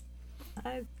streaming.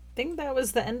 I think that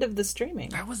was the end of the streaming.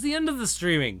 That was the end of the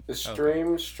streaming. The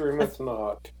stream streameth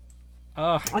not.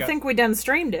 Oh, I think we done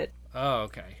streamed it. Oh,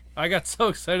 okay. I got so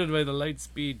excited by the light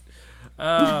speed.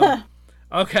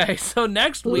 Okay, so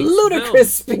next week's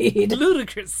ludicrous speed.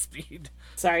 Ludicrous speed.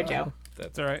 Sorry, Joe.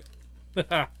 That's all right.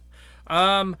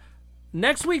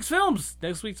 Next week's films.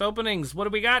 Next week's openings. What do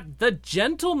we got? The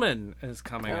Gentleman is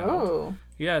coming out.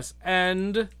 Yes,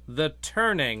 and The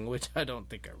Turning, which I don't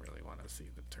think I really want to see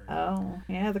The Turning. Oh,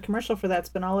 yeah, the commercial for that's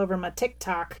been all over my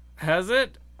TikTok. Has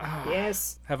it?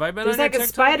 Yes. Have I been There's on like your a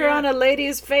TikTok spider yet? on a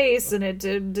lady's face, and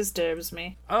it disturbs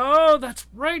me. Oh, that's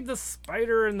right. The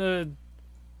spider and the...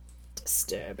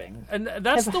 Disturbing. And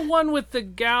that's the one with the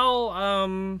gal,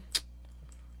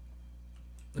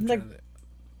 The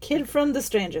kid from the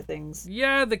Stranger Things.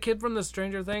 Yeah, the kid from the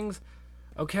Stranger Things.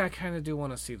 Okay, I kind of do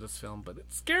want to see this film, but it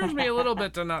scares me a little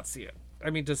bit to not see it.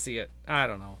 I mean, to see it. I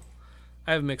don't know.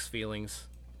 I have mixed feelings.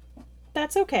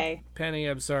 That's okay. Penny,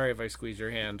 I'm sorry if I squeeze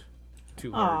your hand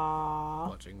too hard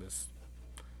watching this.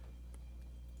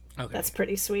 Okay. That's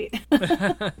pretty sweet.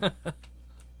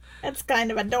 That's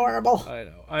kind of adorable. I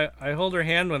know. I hold her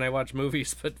hand when I watch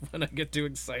movies, but when I get too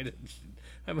excited,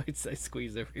 I might say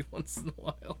squeeze every once in a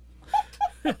while.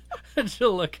 And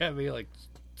she'll look at me like,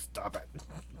 stop it.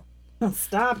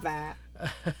 Stop that.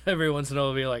 Every once in a while,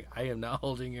 I'll be like, I am not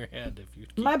holding your hand if you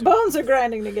keep My doing bones are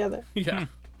grinding together. Yeah.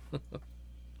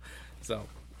 So,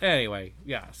 anyway,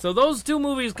 yeah. So those two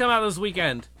movies come out this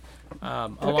weekend.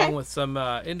 Along with some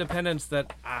independents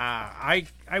that I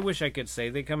wish I could say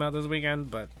they come out this weekend,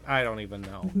 but I don't even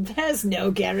know. There's no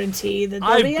guarantee that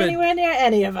they'll be anywhere near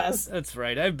any of us. That's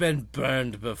right. I've been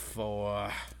burned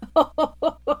before.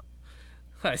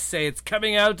 I say it's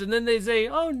coming out, and then they say,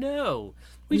 oh no,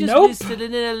 we just missed it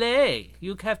in L.A.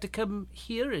 You have to come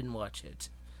here and watch it.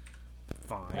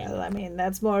 Fine. Well, I mean,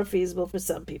 that's more feasible for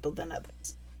some people than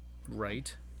others.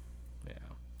 Right. Yeah.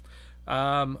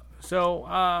 So,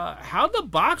 how'd the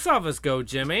box office go,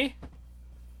 Jimmy?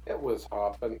 It was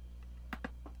hopping.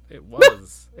 It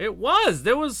was. It was.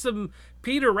 There was some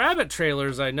Peter Rabbit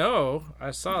trailers, I know. I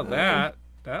saw that.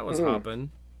 That was hopping.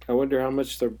 I wonder how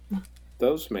much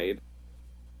those made.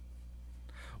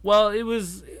 Well, it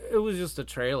was just a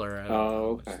trailer.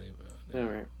 Okay. All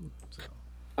right. So,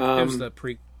 it was the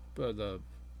preview.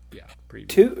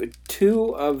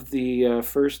 Two of the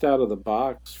first out of the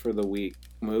box for the week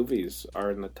movies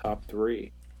are in the top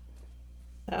 3.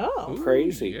 Oh, Ooh,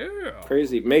 crazy! Yeah.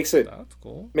 Crazy makes it. That's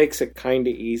cool. Makes it kind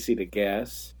of easy to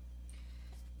guess,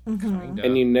 Kinda.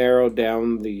 and you narrow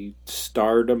down the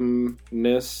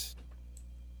stardomness.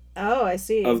 Oh, I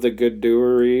see. Of the good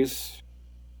doeries,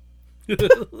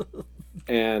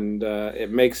 and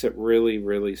it makes it really,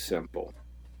 really simple.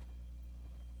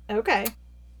 Okay.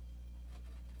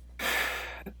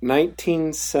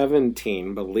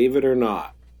 1917, believe it or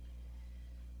not,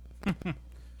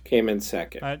 came in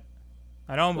second.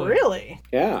 I don't believe. Really?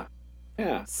 Yeah.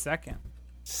 Second.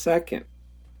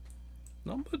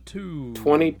 Number 2.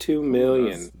 22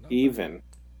 million even.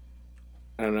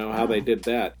 I don't know how they did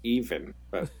that even,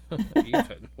 but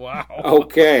even. Wow.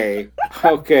 Okay,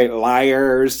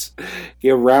 liars.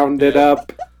 You round it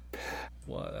up.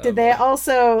 Whatever. Did they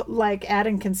also like add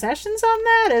in concessions on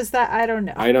that? Is that I don't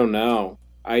know. I don't know.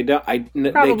 I don't.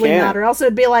 They Probably can't. not, or else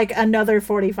it'd be like another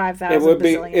 45,000. It would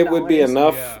be. It would be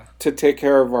enough Yeah. to take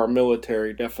care of our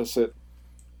military deficit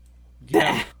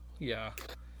Yeah. Yeah.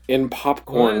 in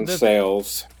popcorn Well,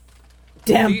 sales.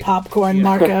 Damn popcorn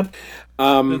markup.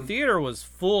 The theater was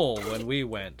full when we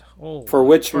went. Oh, For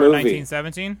which For movie?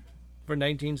 1917? for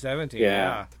 1917.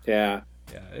 Yeah. Yeah.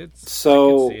 It's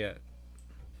So- I can see it.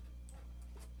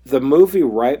 The movie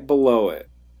right below it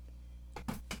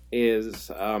is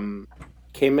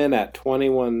came in at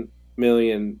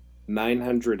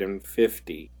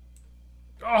 21,950,000.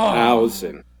 Oh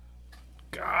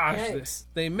gosh, Yikes.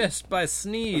 they missed by a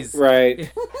sneeze.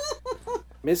 Right.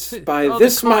 Missed by Oh,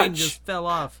 this the coin much. just fell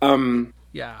off.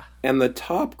 Yeah. And the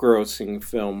top grossing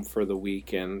film for the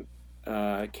weekend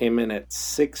came in at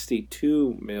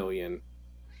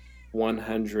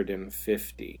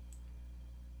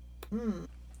 62,150,000.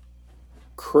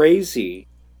 Crazy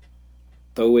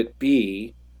though it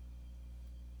be,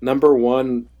 number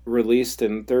one released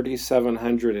in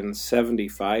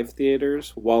 3,775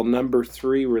 theaters, while number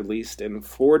three released in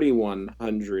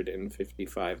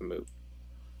 4,155 movies.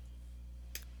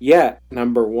 Yet,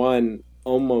 number one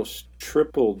almost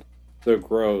tripled the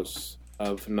gross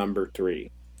of number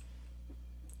three.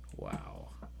 Wow.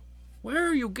 Where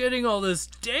are you getting all this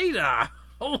data?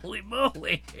 Holy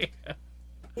moly.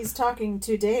 He's talking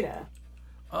to Data.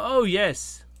 Oh,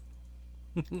 yes.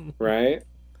 Right?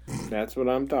 That's what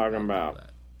I'm talking about.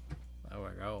 There we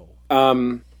go.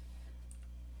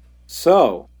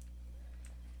 So,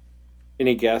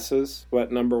 any guesses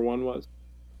what number one was?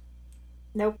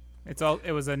 Nope.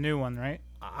 It was a new one, right?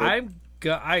 I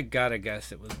gotta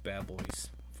guess it was Bad Boys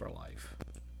for Life.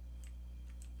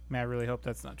 Man, I really hope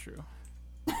that's not true.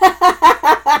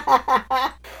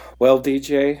 Well,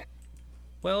 DJ.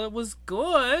 Well, it was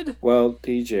good. Well,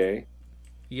 DJ.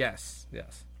 Yes.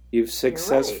 You've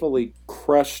successfully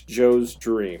crushed Joe's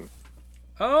dream.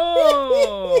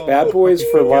 Oh! Bad Boys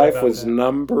for Life about was that.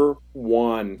 number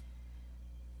one.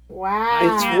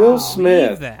 Wow. It's can't Will believe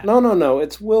Smith. that. No.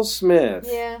 It's Will Smith.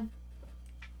 Yeah.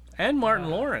 And Martin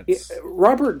Lawrence.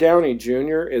 Robert Downey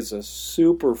Jr. is a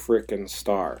super freaking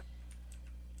star.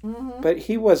 Mm-hmm. But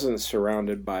he wasn't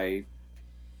surrounded by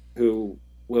who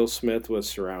Will Smith was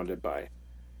surrounded by.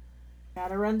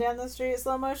 Gotta run down the street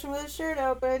slow motion with his shirt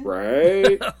open.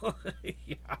 Right?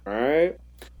 Yeah. Right?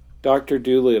 Dr.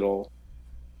 Dolittle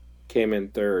came in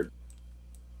third,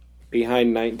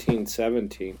 behind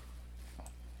 1917.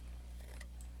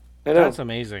 I know. That's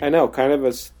amazing. I know. Kind of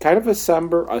a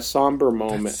somber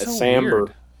moment. That's so a samber.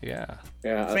 weird. Yeah.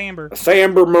 Yeah. Samber. A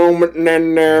samber moment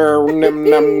in there,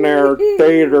 them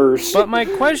theaters. But my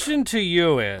question to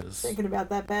you is, Thinking about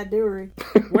that bad doery.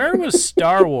 where was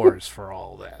Star Wars for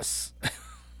all this?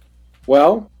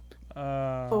 Well,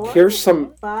 4, here's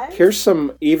some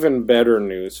 5. even better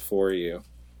news for you.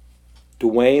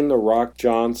 Dwayne "The Rock"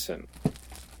 Johnson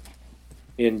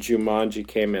in Jumanji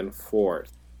came in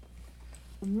fourth.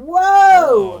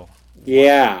 Whoa!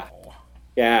 Yeah.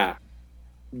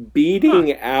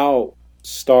 Beating out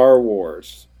Star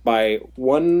Wars by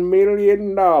 $1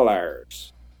 million. Wow.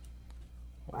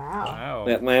 Wow.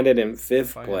 That landed in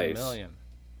fifth By a place. million.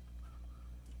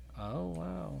 Oh,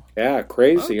 wow. Yeah,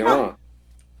 crazy, Okay. huh?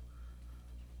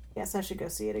 Guess I should go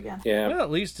see it again. Yeah. Well,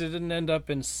 at least it didn't end up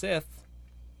in Sith.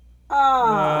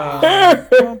 Oh.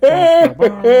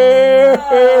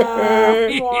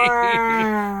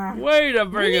 Way to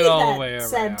bring it all the way around.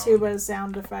 Sad tuba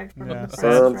sound effect from Yeah, the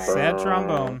sad, right. sad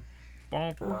trombone.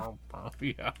 Bum, bum, bum.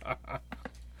 Yeah.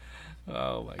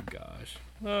 Oh my gosh.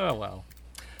 Oh well.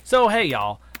 So hey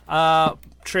y'all.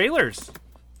 Trailers.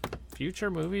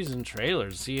 Future movies and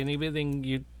trailers. See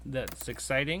anything that's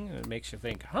exciting? It makes you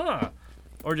think, huh?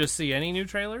 Or just see any new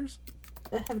trailers?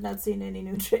 I have not seen any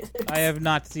new trailers. I have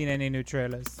not seen any new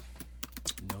trailers.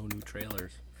 No new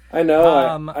trailers. I know,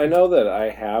 Um, I know that I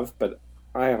have, but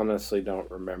I honestly don't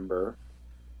remember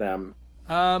them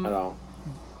at all.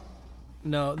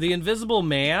 No, The Invisible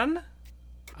Man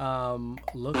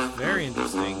looks very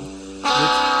interesting. Which,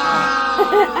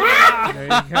 There you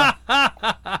go.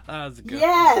 that was good.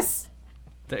 Yes!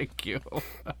 Thank you.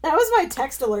 That was my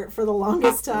text alert for the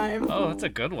longest time. Oh, that's a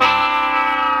good one.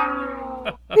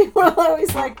 People are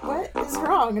always like, what is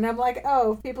wrong? And I'm like,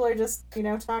 oh, people are just,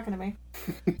 talking to me.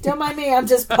 Don't mind me, I'm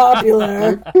just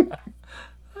popular.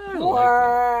 I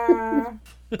like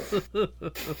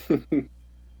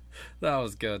that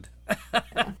was good.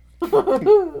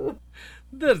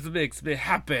 This makes me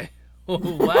happy.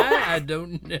 Why? I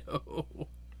don't know.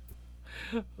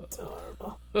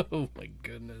 Oh my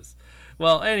goodness.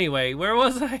 Well, anyway, where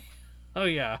was I? Oh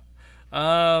yeah.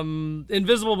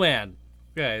 Invisible Man.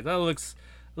 Okay, that looks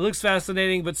looks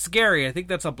fascinating, but scary. I think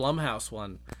that's a Blumhouse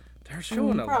one. They're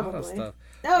showing a lot of Probably. stuff.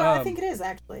 No, I think it is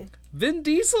actually. Vin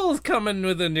Diesel's coming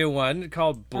with a new one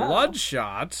called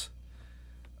Bloodshot.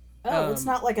 It's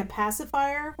not like a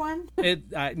pacifier one.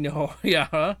 No,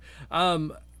 yeah.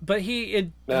 But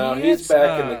he's he's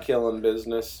back in the killing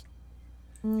business.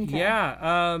 Okay.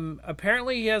 Yeah.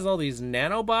 Apparently he has all these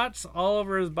nanobots all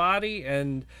over his body,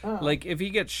 and like if he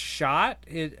gets shot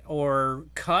or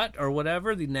cut or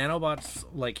whatever, the nanobots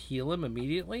like heal him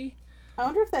immediately. I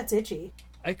wonder if that's itchy.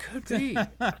 It could be.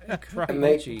 It could And be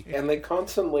they itchy. and they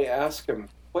constantly ask him,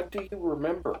 "What do you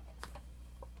remember?"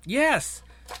 Yes,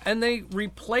 and they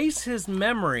replace his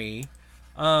memory.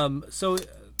 So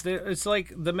it's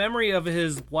like the memory of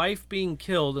his wife being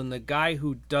killed and the guy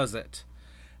who does it.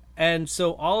 And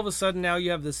so all of a sudden now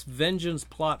you have this vengeance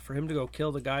plot for him to go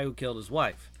kill the guy who killed his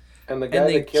wife. And the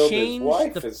guy that killed his changed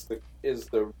wife is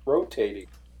the rotating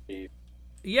speed.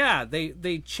 Yeah,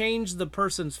 they changed the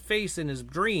person's face in his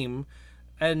dream,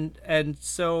 and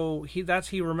so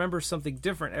he remembers something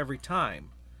different every time.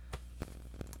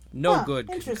 No good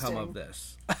can come of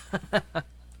this.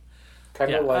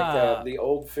 Kind of like the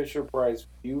old Fisher Price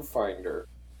viewfinder.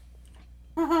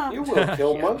 You will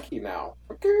kill monkey now.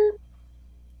 Okay.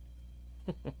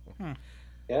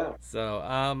 Yeah. So,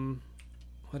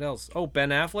 what else? Oh, Ben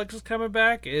Affleck is coming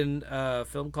back in a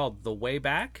film called The Way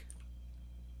Back.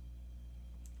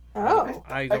 Oh,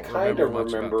 I kind of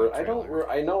remember. I don't.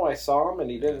 I know I saw him, and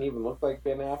he didn't even look like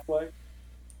Ben Affleck.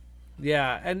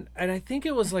 Yeah, and I think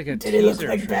it was like a did teaser he look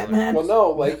like trailer. Batman? Well, no,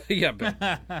 like Yeah,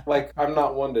 but like I'm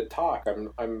not one to talk.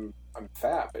 I'm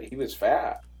fat, but he was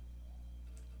fat.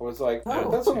 I was like,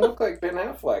 it doesn't look like Ben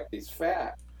Affleck. He's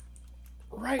fat.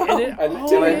 right, And I'm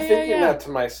thinking that to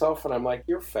myself, and I'm like,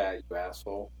 you're fat, you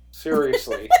asshole.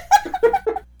 Seriously.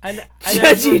 And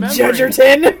Judgy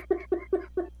Judgerton.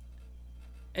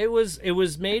 It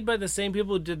was made by the same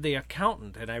people who did The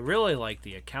Accountant, and I really like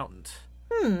The Accountant.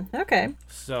 Okay.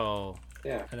 So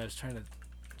Yeah. and I was trying to.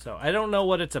 So I don't know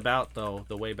what it's about though.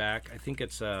 The Way Back. I think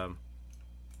it's I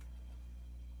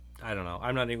don't know.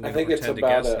 I'm not even going to pretend to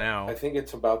guess now. I think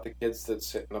it's about the kids that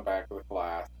sit in the back of the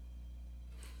class.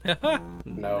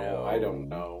 No, I don't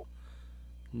know.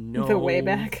 No. The Way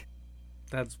Back.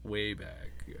 That's Way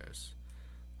Back. Yes.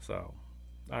 So,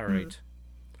 all right.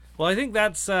 Well, I think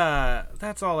that's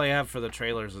all I have for the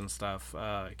trailers and stuff.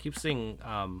 I keep seeing.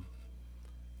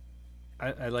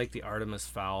 I like the Artemis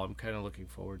Fowl. I'm kind of looking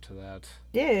forward to that.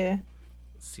 Yeah.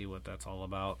 See what that's all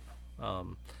about.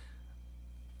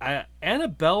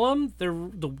 Antebellum, they're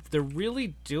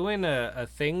really doing a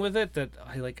thing with it that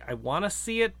I want to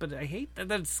see it, but I hate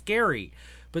that it's scary.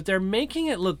 But they're making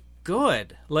it look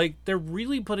good. Like they're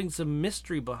really putting some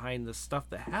mystery behind the stuff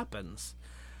that happens.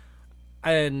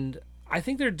 And I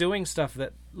think they're doing stuff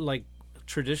that like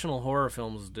traditional horror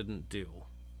films didn't do.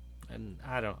 And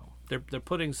I don't know. They're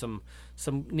putting some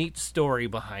neat story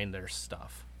behind their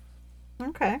stuff.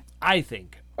 Okay. I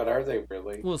think. But are they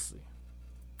really? We'll see.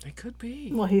 It could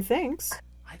be. Well, he thinks.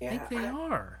 I think they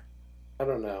are. I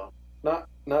don't know.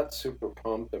 Not super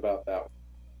pumped about that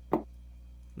one.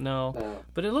 No.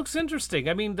 But it looks interesting.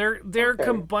 I mean, they're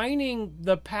combining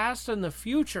the past and the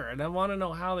future, and I want to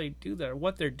know how they do that, or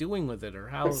what they're doing with it, or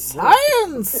how it works.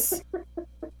 Science!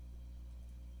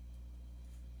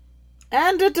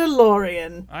 And a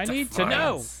DeLorean. I need to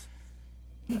know. Science.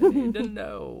 I need to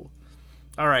know.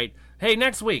 All right. Hey,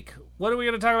 next week. What are we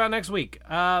going to talk about next week?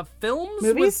 Films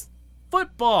Movies? with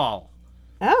football.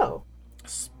 Oh.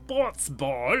 Sports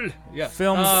ball. Yeah.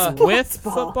 Films with Sports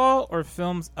ball. football or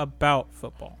films about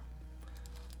football?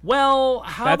 Well,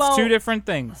 how That's about... two different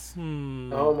things.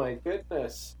 Oh my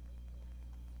goodness.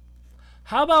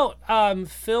 How about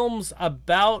films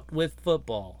about with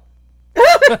football?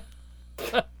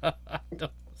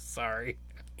 Sorry.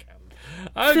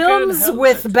 I couldn't Films help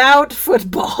with it. about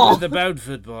football. With about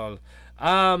football.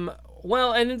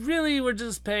 Well, and really we're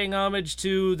just paying homage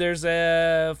to, there's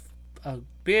a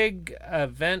big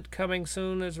event coming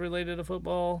soon that's related to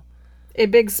football. A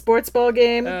big sports ball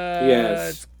game.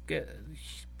 Yes.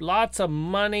 Lots of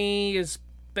money is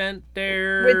spent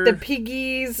there. With the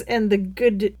piggies and the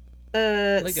good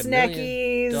like $1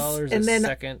 million snackies. a And then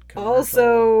second commercial.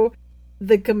 also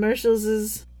the commercials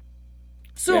is...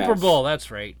 Super Yes. Bowl, that's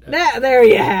right. There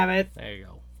you have it. There you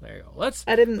go. Let's.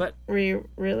 I didn't... But Were you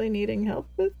really needing help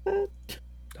with that?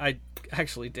 I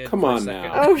actually did. Come for a on second.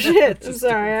 now. Oh, shit. I'm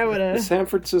sorry. I would The have... San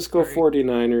Francisco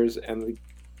 49ers and the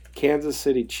Kansas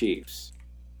City Chiefs.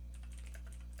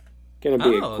 Gonna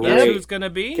be That's who it's gonna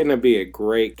be. Gonna be a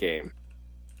great game.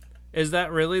 Is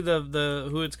that really the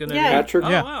who it's gonna Yeah. be? Patrick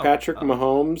Wow.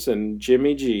 Mahomes and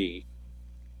Jimmy G.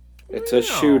 It's a Wow.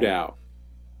 shootout.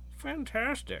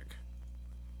 Fantastic.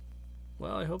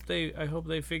 Well, I hope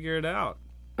they figure it out.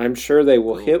 I'm sure they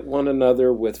will hit one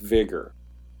another with vigor.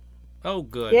 Oh,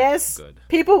 good. Yes, Good.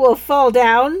 people will fall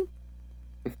down.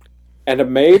 And it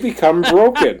may become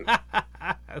broken.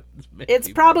 It's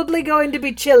probably going to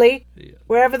be chilly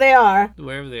wherever they are.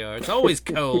 Wherever they are. It's always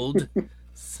cold.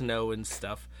 Snow and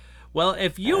stuff. Well,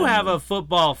 if you have a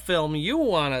football film you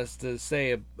want us to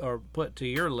say or put to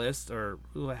your list or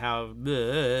have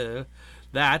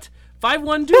that,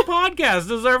 512 podcast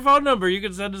is our phone number. You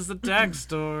can send us a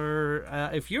text, or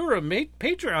if you're a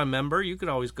Patreon member, you can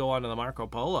always go onto the Marco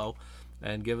Polo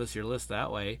and give us your list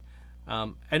that way.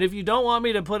 And if you don't want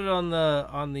me to put it on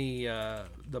the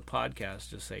podcast,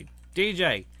 just say,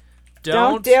 DJ,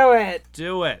 don't do it.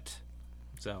 Do it.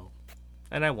 So,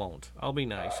 and I won't. I'll be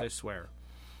nice. I swear.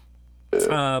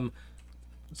 So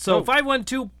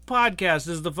 512 podcast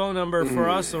is the phone number for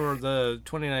us or the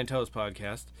 29 Toes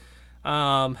podcast.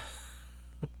 I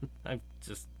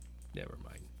just, never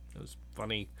mind. It was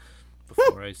funny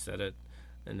before I said it,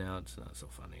 and now it's not so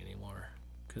funny anymore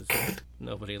because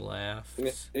nobody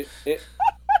laughs.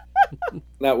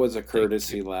 That was a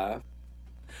courtesy laugh.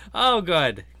 Oh,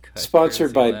 good.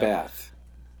 Sponsored by laugh. Beth.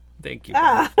 Thank you.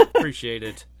 Beth. Appreciate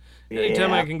it.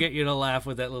 Anytime I can get you to laugh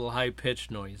with that little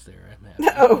high-pitched noise there, I'm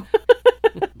happy. Oh.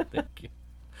 Thank you.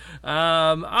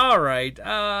 All right.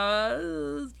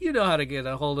 You know how to get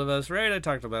a hold of us, right? I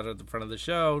talked about it at the front of the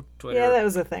show. Twitter, yeah, that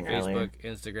was a thing Facebook, earlier.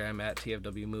 Instagram at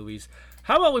TFW Movies.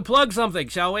 How about we plug something,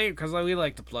 shall we? Because we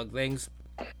like to plug things.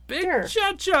 Big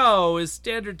Checho is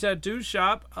Standard Tattoo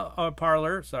Shop,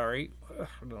 parlor. Sorry, I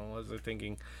don't know. What was I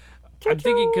thinking? I'm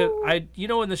thinking,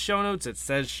 in the show notes it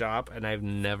says shop, and I've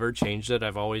never changed it.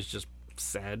 I've always just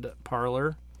said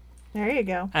parlor. There you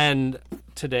go. And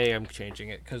today I'm changing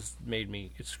it because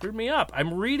it screwed me up.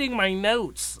 I'm reading my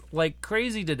notes like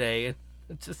crazy today. It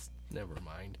just, never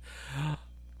mind.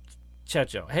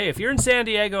 Checho. Hey, if you're in San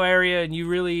Diego area and you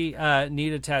really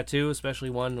need a tattoo, especially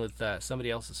one with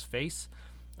somebody else's face.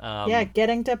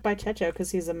 Get inked up by Checho because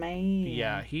he's a man.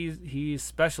 Yeah, he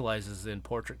specializes in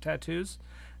portrait tattoos.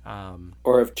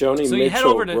 Or if Joni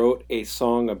Mitchell wrote a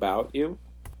song about you,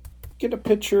 get a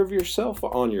picture of yourself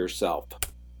on yourself.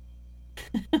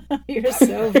 You're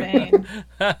so vain.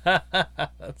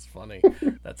 That's funny.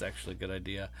 That's actually a good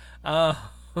idea. No,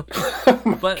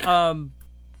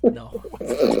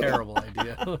 it's a terrible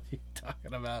idea. What are you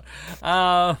talking about?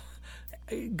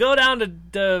 Go down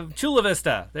to Chula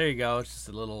Vista. There you go. It's just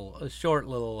a short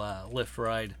little lift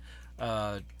ride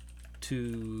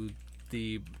to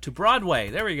Broadway.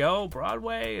 There we go,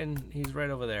 Broadway, and he's right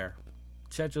over there.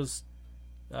 Checho's,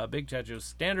 Big Checho's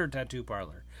Standard Tattoo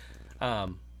Parlor.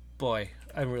 Boy,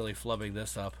 I'm really flubbing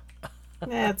this up.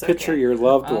 That's Picture your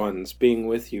loved ones being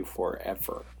with you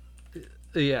forever.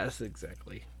 Yes,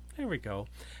 exactly. There we go.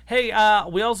 Hey,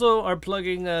 we also are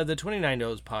plugging the 29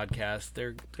 Toes podcast.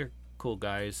 They're cool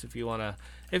guys. If you have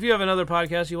another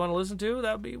podcast you want to listen to,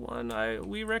 that would be one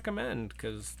we recommend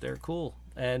because they're cool.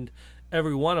 And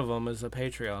every one of them is a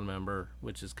Patreon member,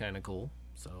 which is kind of cool.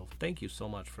 So thank you so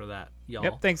much for that, y'all.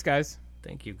 Yep, thanks, guys.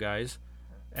 Thank you, guys.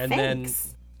 And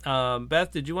Thanks. then,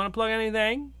 Beth, did you want to plug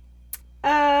anything?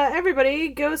 Everybody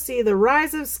go see The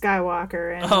Rise of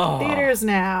Skywalker in theaters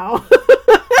now.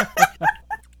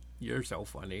 You're so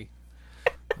funny.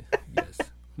 Yes.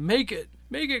 Make it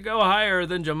go higher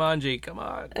than Jumanji. Come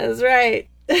on. That's right.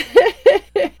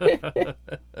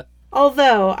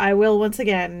 Although, I will once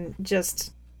again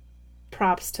just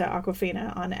props to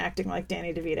Awkwafina on acting like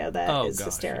Danny DeVito. That is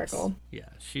hysterical.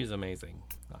 She's amazing.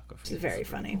 She's very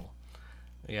funny. Cool.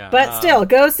 Yeah, but still,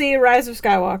 go see Rise of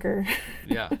Skywalker.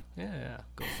 yeah.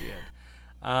 Go see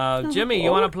it. Jimmy,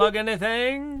 you want to plug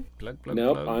anything? Plug,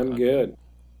 nope, I'm good.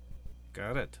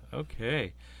 Got it.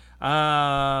 Okay.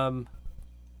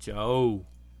 Joe.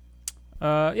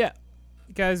 Yeah.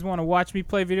 You guys want to watch me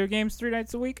play video games 3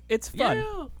 nights a week? It's fun.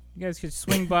 Yeah. You guys could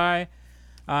swing by.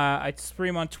 I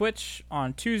stream on Twitch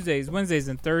on Tuesdays, Wednesdays,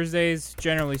 and Thursdays,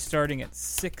 generally starting at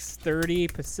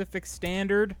 6:30 Pacific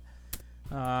Standard.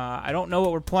 I don't know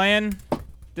what we're playing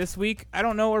this week. I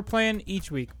don't know what we're playing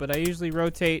each week, but I usually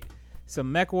rotate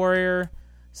some MechWarrior,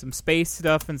 some space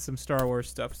stuff, and some Star Wars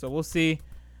stuff. So we'll see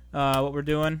what we're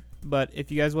doing. But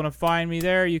if you guys want to find me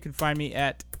there, you can find me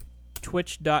at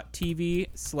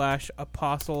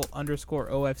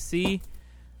twitch.tv/apostle_OFC,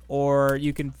 or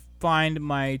you can find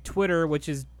my Twitter, which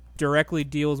is directly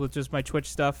deals with just my Twitch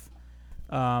stuff,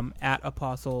 at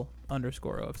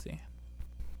apostle_OFC.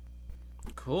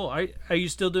 Cool. Are you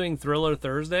still doing Thriller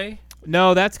Thursday?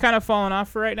 No, that's kind of fallen off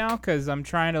for right now because I'm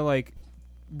trying to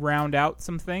round out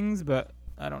some things, but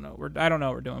I don't know. I don't know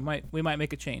what we're doing. We might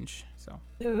make a change. So.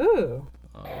 Ooh.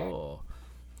 Oh.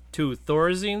 to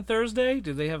Thorazine Thursday?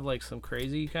 Do they have like some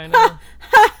crazy kind of?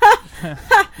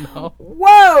 No.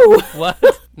 Whoa! What?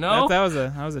 No. That was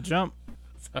a jump.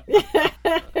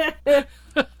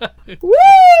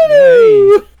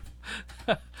 Woo!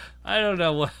 I don't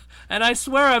know what. And I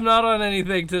swear I'm not on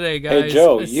anything today, guys. Hey,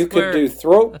 Joe, I you swear. could do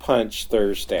Throat Punch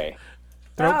Thursday.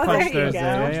 Throat Oh, punch there you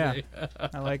Thursday. go. Yeah.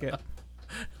 I like it.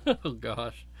 Oh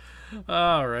gosh.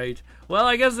 All right. Well,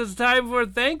 I guess it's time for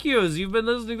thank yous. You've been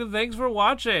listening to Thanks for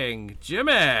Watching.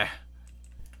 Jimmy.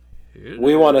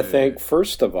 We want to thank,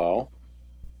 first of all,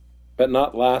 but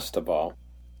not last of all,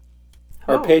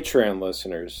 our Oh. Patreon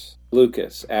listeners,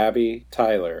 Lucas, Abby,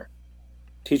 Tyler,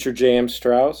 Teacher James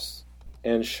Strauss,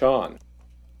 and Sean,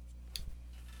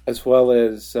 as well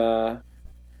as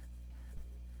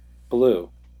Blue.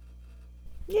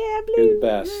 Yeah, You're blue. the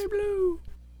best.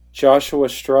 Joshua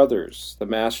Struthers, the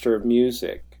master of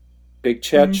music. Big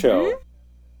Checho,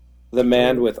 the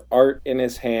man with art in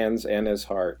his hands and his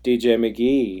heart. DJ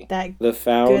McGee, That the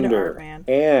founder art man.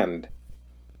 and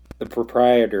the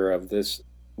proprietor of this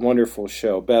wonderful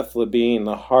show. Beth Labine,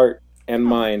 the heart and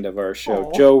mind of our show.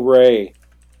 Aw. Joe Ray,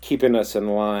 keeping us in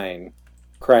line.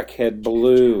 Crackhead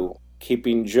Blue,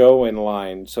 keeping Joe in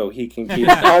line so he can keep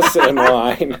us in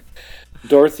line.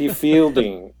 Dorothy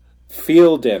Fielden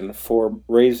for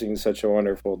raising such a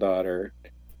wonderful daughter.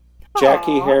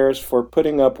 Jackie Aw. Harris for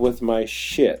putting up with my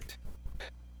shit.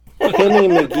 Penny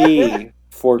McGee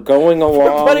for going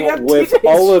along putting up with DJ's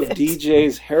all of shit.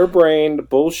 DJ's harebrained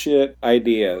bullshit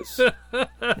ideas.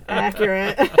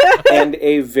 Accurate. And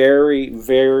a very,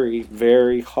 very,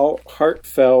 very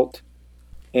heartfelt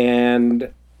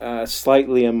and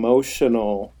slightly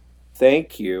emotional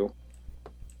thank you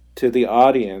to the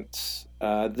audience.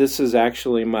 This is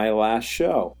actually my last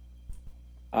show.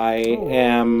 I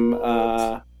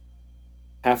am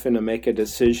having to make a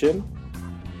decision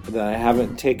that I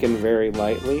haven't taken very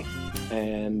lightly,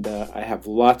 and I have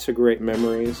lots of great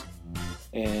memories,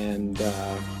 and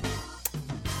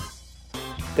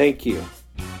thank you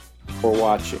for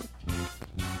watching.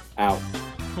 Out.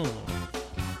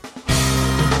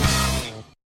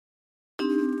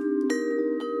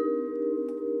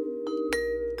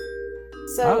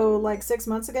 So, like 6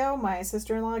 months ago, my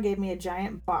sister-in-law gave me a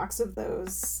giant box of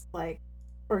those, like,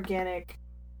 organic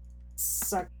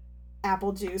suck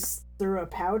apple juice through a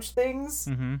pouch things.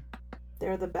 Mm-hmm.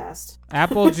 They're the best.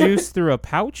 Apple juice through a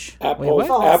pouch? Apple- Wait,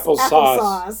 what? Applesauce.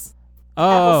 Applesauce. Oh,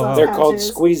 applesauce. They're called Pouches.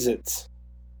 Squeeze-Its.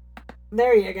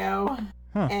 There you go.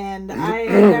 Huh. And I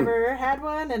had never had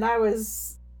one, and I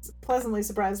was pleasantly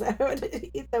surprised that I would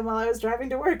eat them while I was driving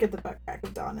to work at the crack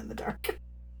of dawn in the dark.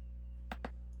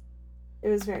 It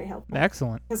was very helpful.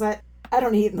 excellent. Because I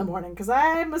don't eat in the morning because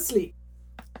I'm asleep.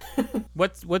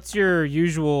 What's your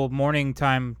usual morning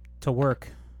time to work?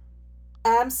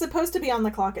 I'm supposed to be on the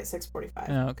clock at 6:45.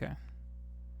 Oh, okay.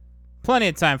 Plenty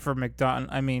of time for Jack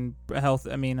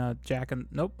and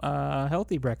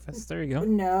healthy breakfast. There you go.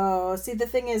 No, see, the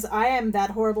thing is, I am that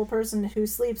horrible person who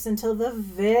sleeps until the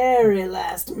very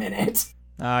last minute.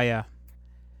 Yeah.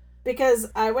 Because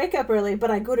I wake up early,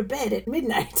 but I go to bed at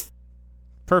midnight.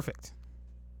 Perfect.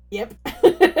 Yep.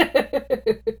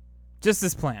 Just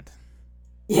as planned.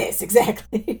 Yes,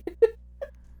 exactly.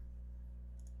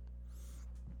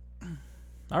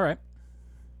 All right.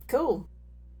 Cool.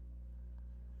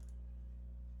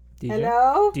 DJ?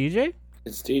 Hello? DJ?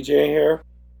 Is DJ here?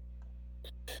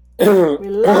 We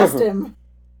lost him.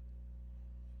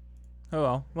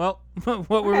 Oh, well. What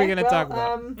were we going to talk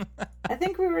about? I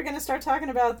think we were going to start talking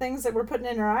about things that we're putting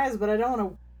in our eyes, but I don't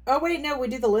want to... Oh, wait, no, we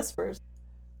do the list first.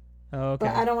 Oh, okay.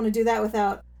 But I don't want to do that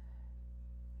without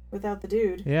the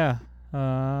dude. Yeah.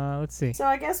 Let's see. So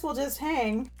I guess we'll just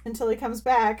hang until he comes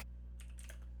back.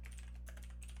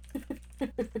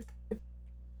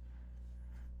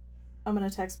 I'm going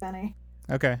to text Benny.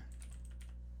 Okay.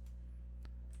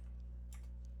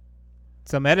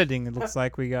 Some editing it looks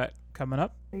like we got coming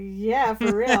up. Yeah,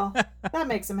 for real. That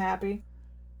makes him happy.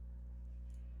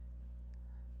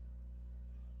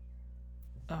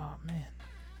 Oh, man.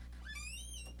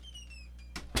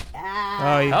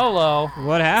 Ah, Oh, yeah. Hello.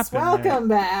 What happened? welcome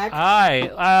back. Hi.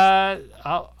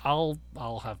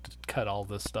 I'll have to cut all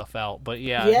this stuff out, but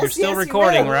yeah, Yes, you're still yes, you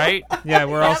recording, will. right? There? Yeah,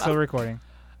 we're also recording.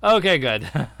 Okay, good.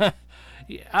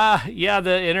 Yeah,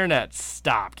 the internet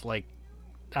stopped. Like,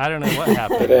 I don't know what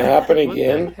happened. Did it happen What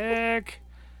again? the heck?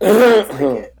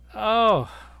 Oh, Oh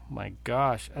my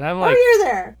gosh! And I'm like, you're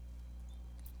there.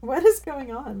 What is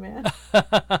going on, man?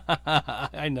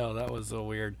 I know that was so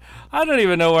weird. I don't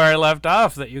even know where I left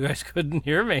off that you guys couldn't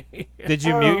hear me. Did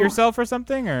you mute Oh. yourself or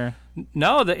something? Or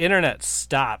No, the internet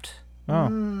stopped.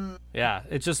 oh, Yeah,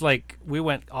 it's just like we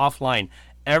went offline.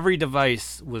 Every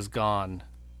device was gone.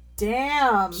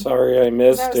 Damn. Sorry I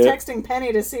missed I was it. texting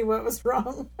Penny to see what was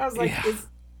wrong. I was like,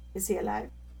 is he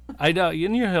alive? I know.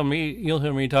 You'll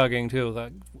hear me talking too.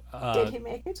 Like, Did he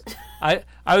make it? I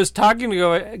was talking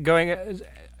to going.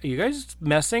 Are you guys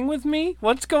messing with me?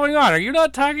 What's going on? Are you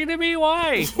not talking to me?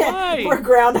 Why? Why? We're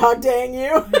Groundhog Daying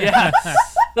you. Yes.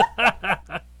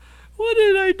 What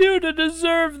did I do to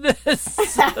deserve this?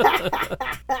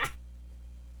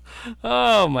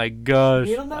 Oh my gosh.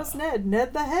 Needlenose Ned.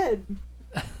 Ned the Head.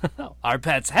 Our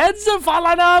pets' heads have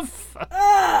fallen off.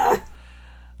 Ah!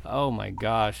 Oh my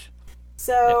gosh.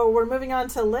 So we're moving on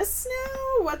to lists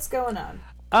now? What's going on? Is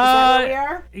that where we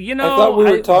are? You know, I thought we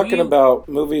were talking about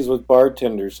movies with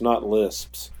bartenders, not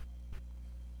lisps.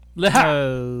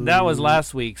 That was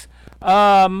last week's. So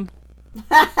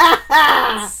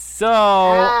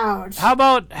Ouch. how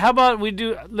about we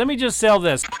do? Let me just sell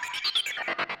this.